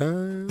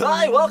WEI.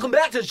 Hi, welcome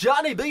back to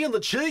Johnny B and the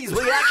Cheese.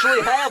 We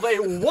actually have a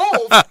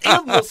wolf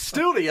in the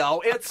studio.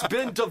 It's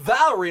been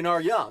devouring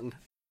our young.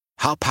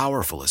 How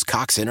powerful is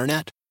Cox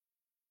Internet?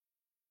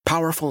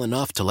 Powerful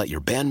enough to let your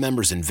band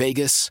members in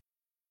Vegas,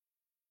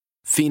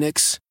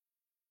 Phoenix,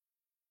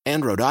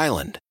 and Rhode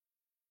Island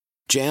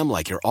jam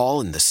like you're all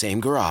in the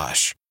same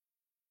garage.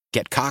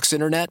 Get Cox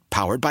Internet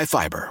powered by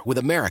fiber with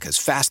America's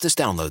fastest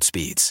download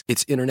speeds.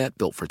 It's internet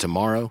built for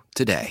tomorrow,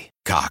 today.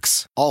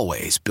 Cox,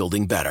 always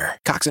building better.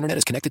 Cox Internet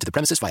is connected to the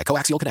premises via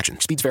coaxial connection.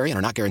 Speeds vary and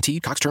are not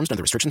guaranteed. Cox terms and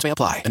other restrictions may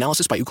apply.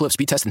 Analysis by Ookla of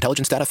Speed Test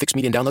Intelligence Data. Fixed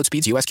median download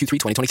speeds. US Q3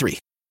 2023.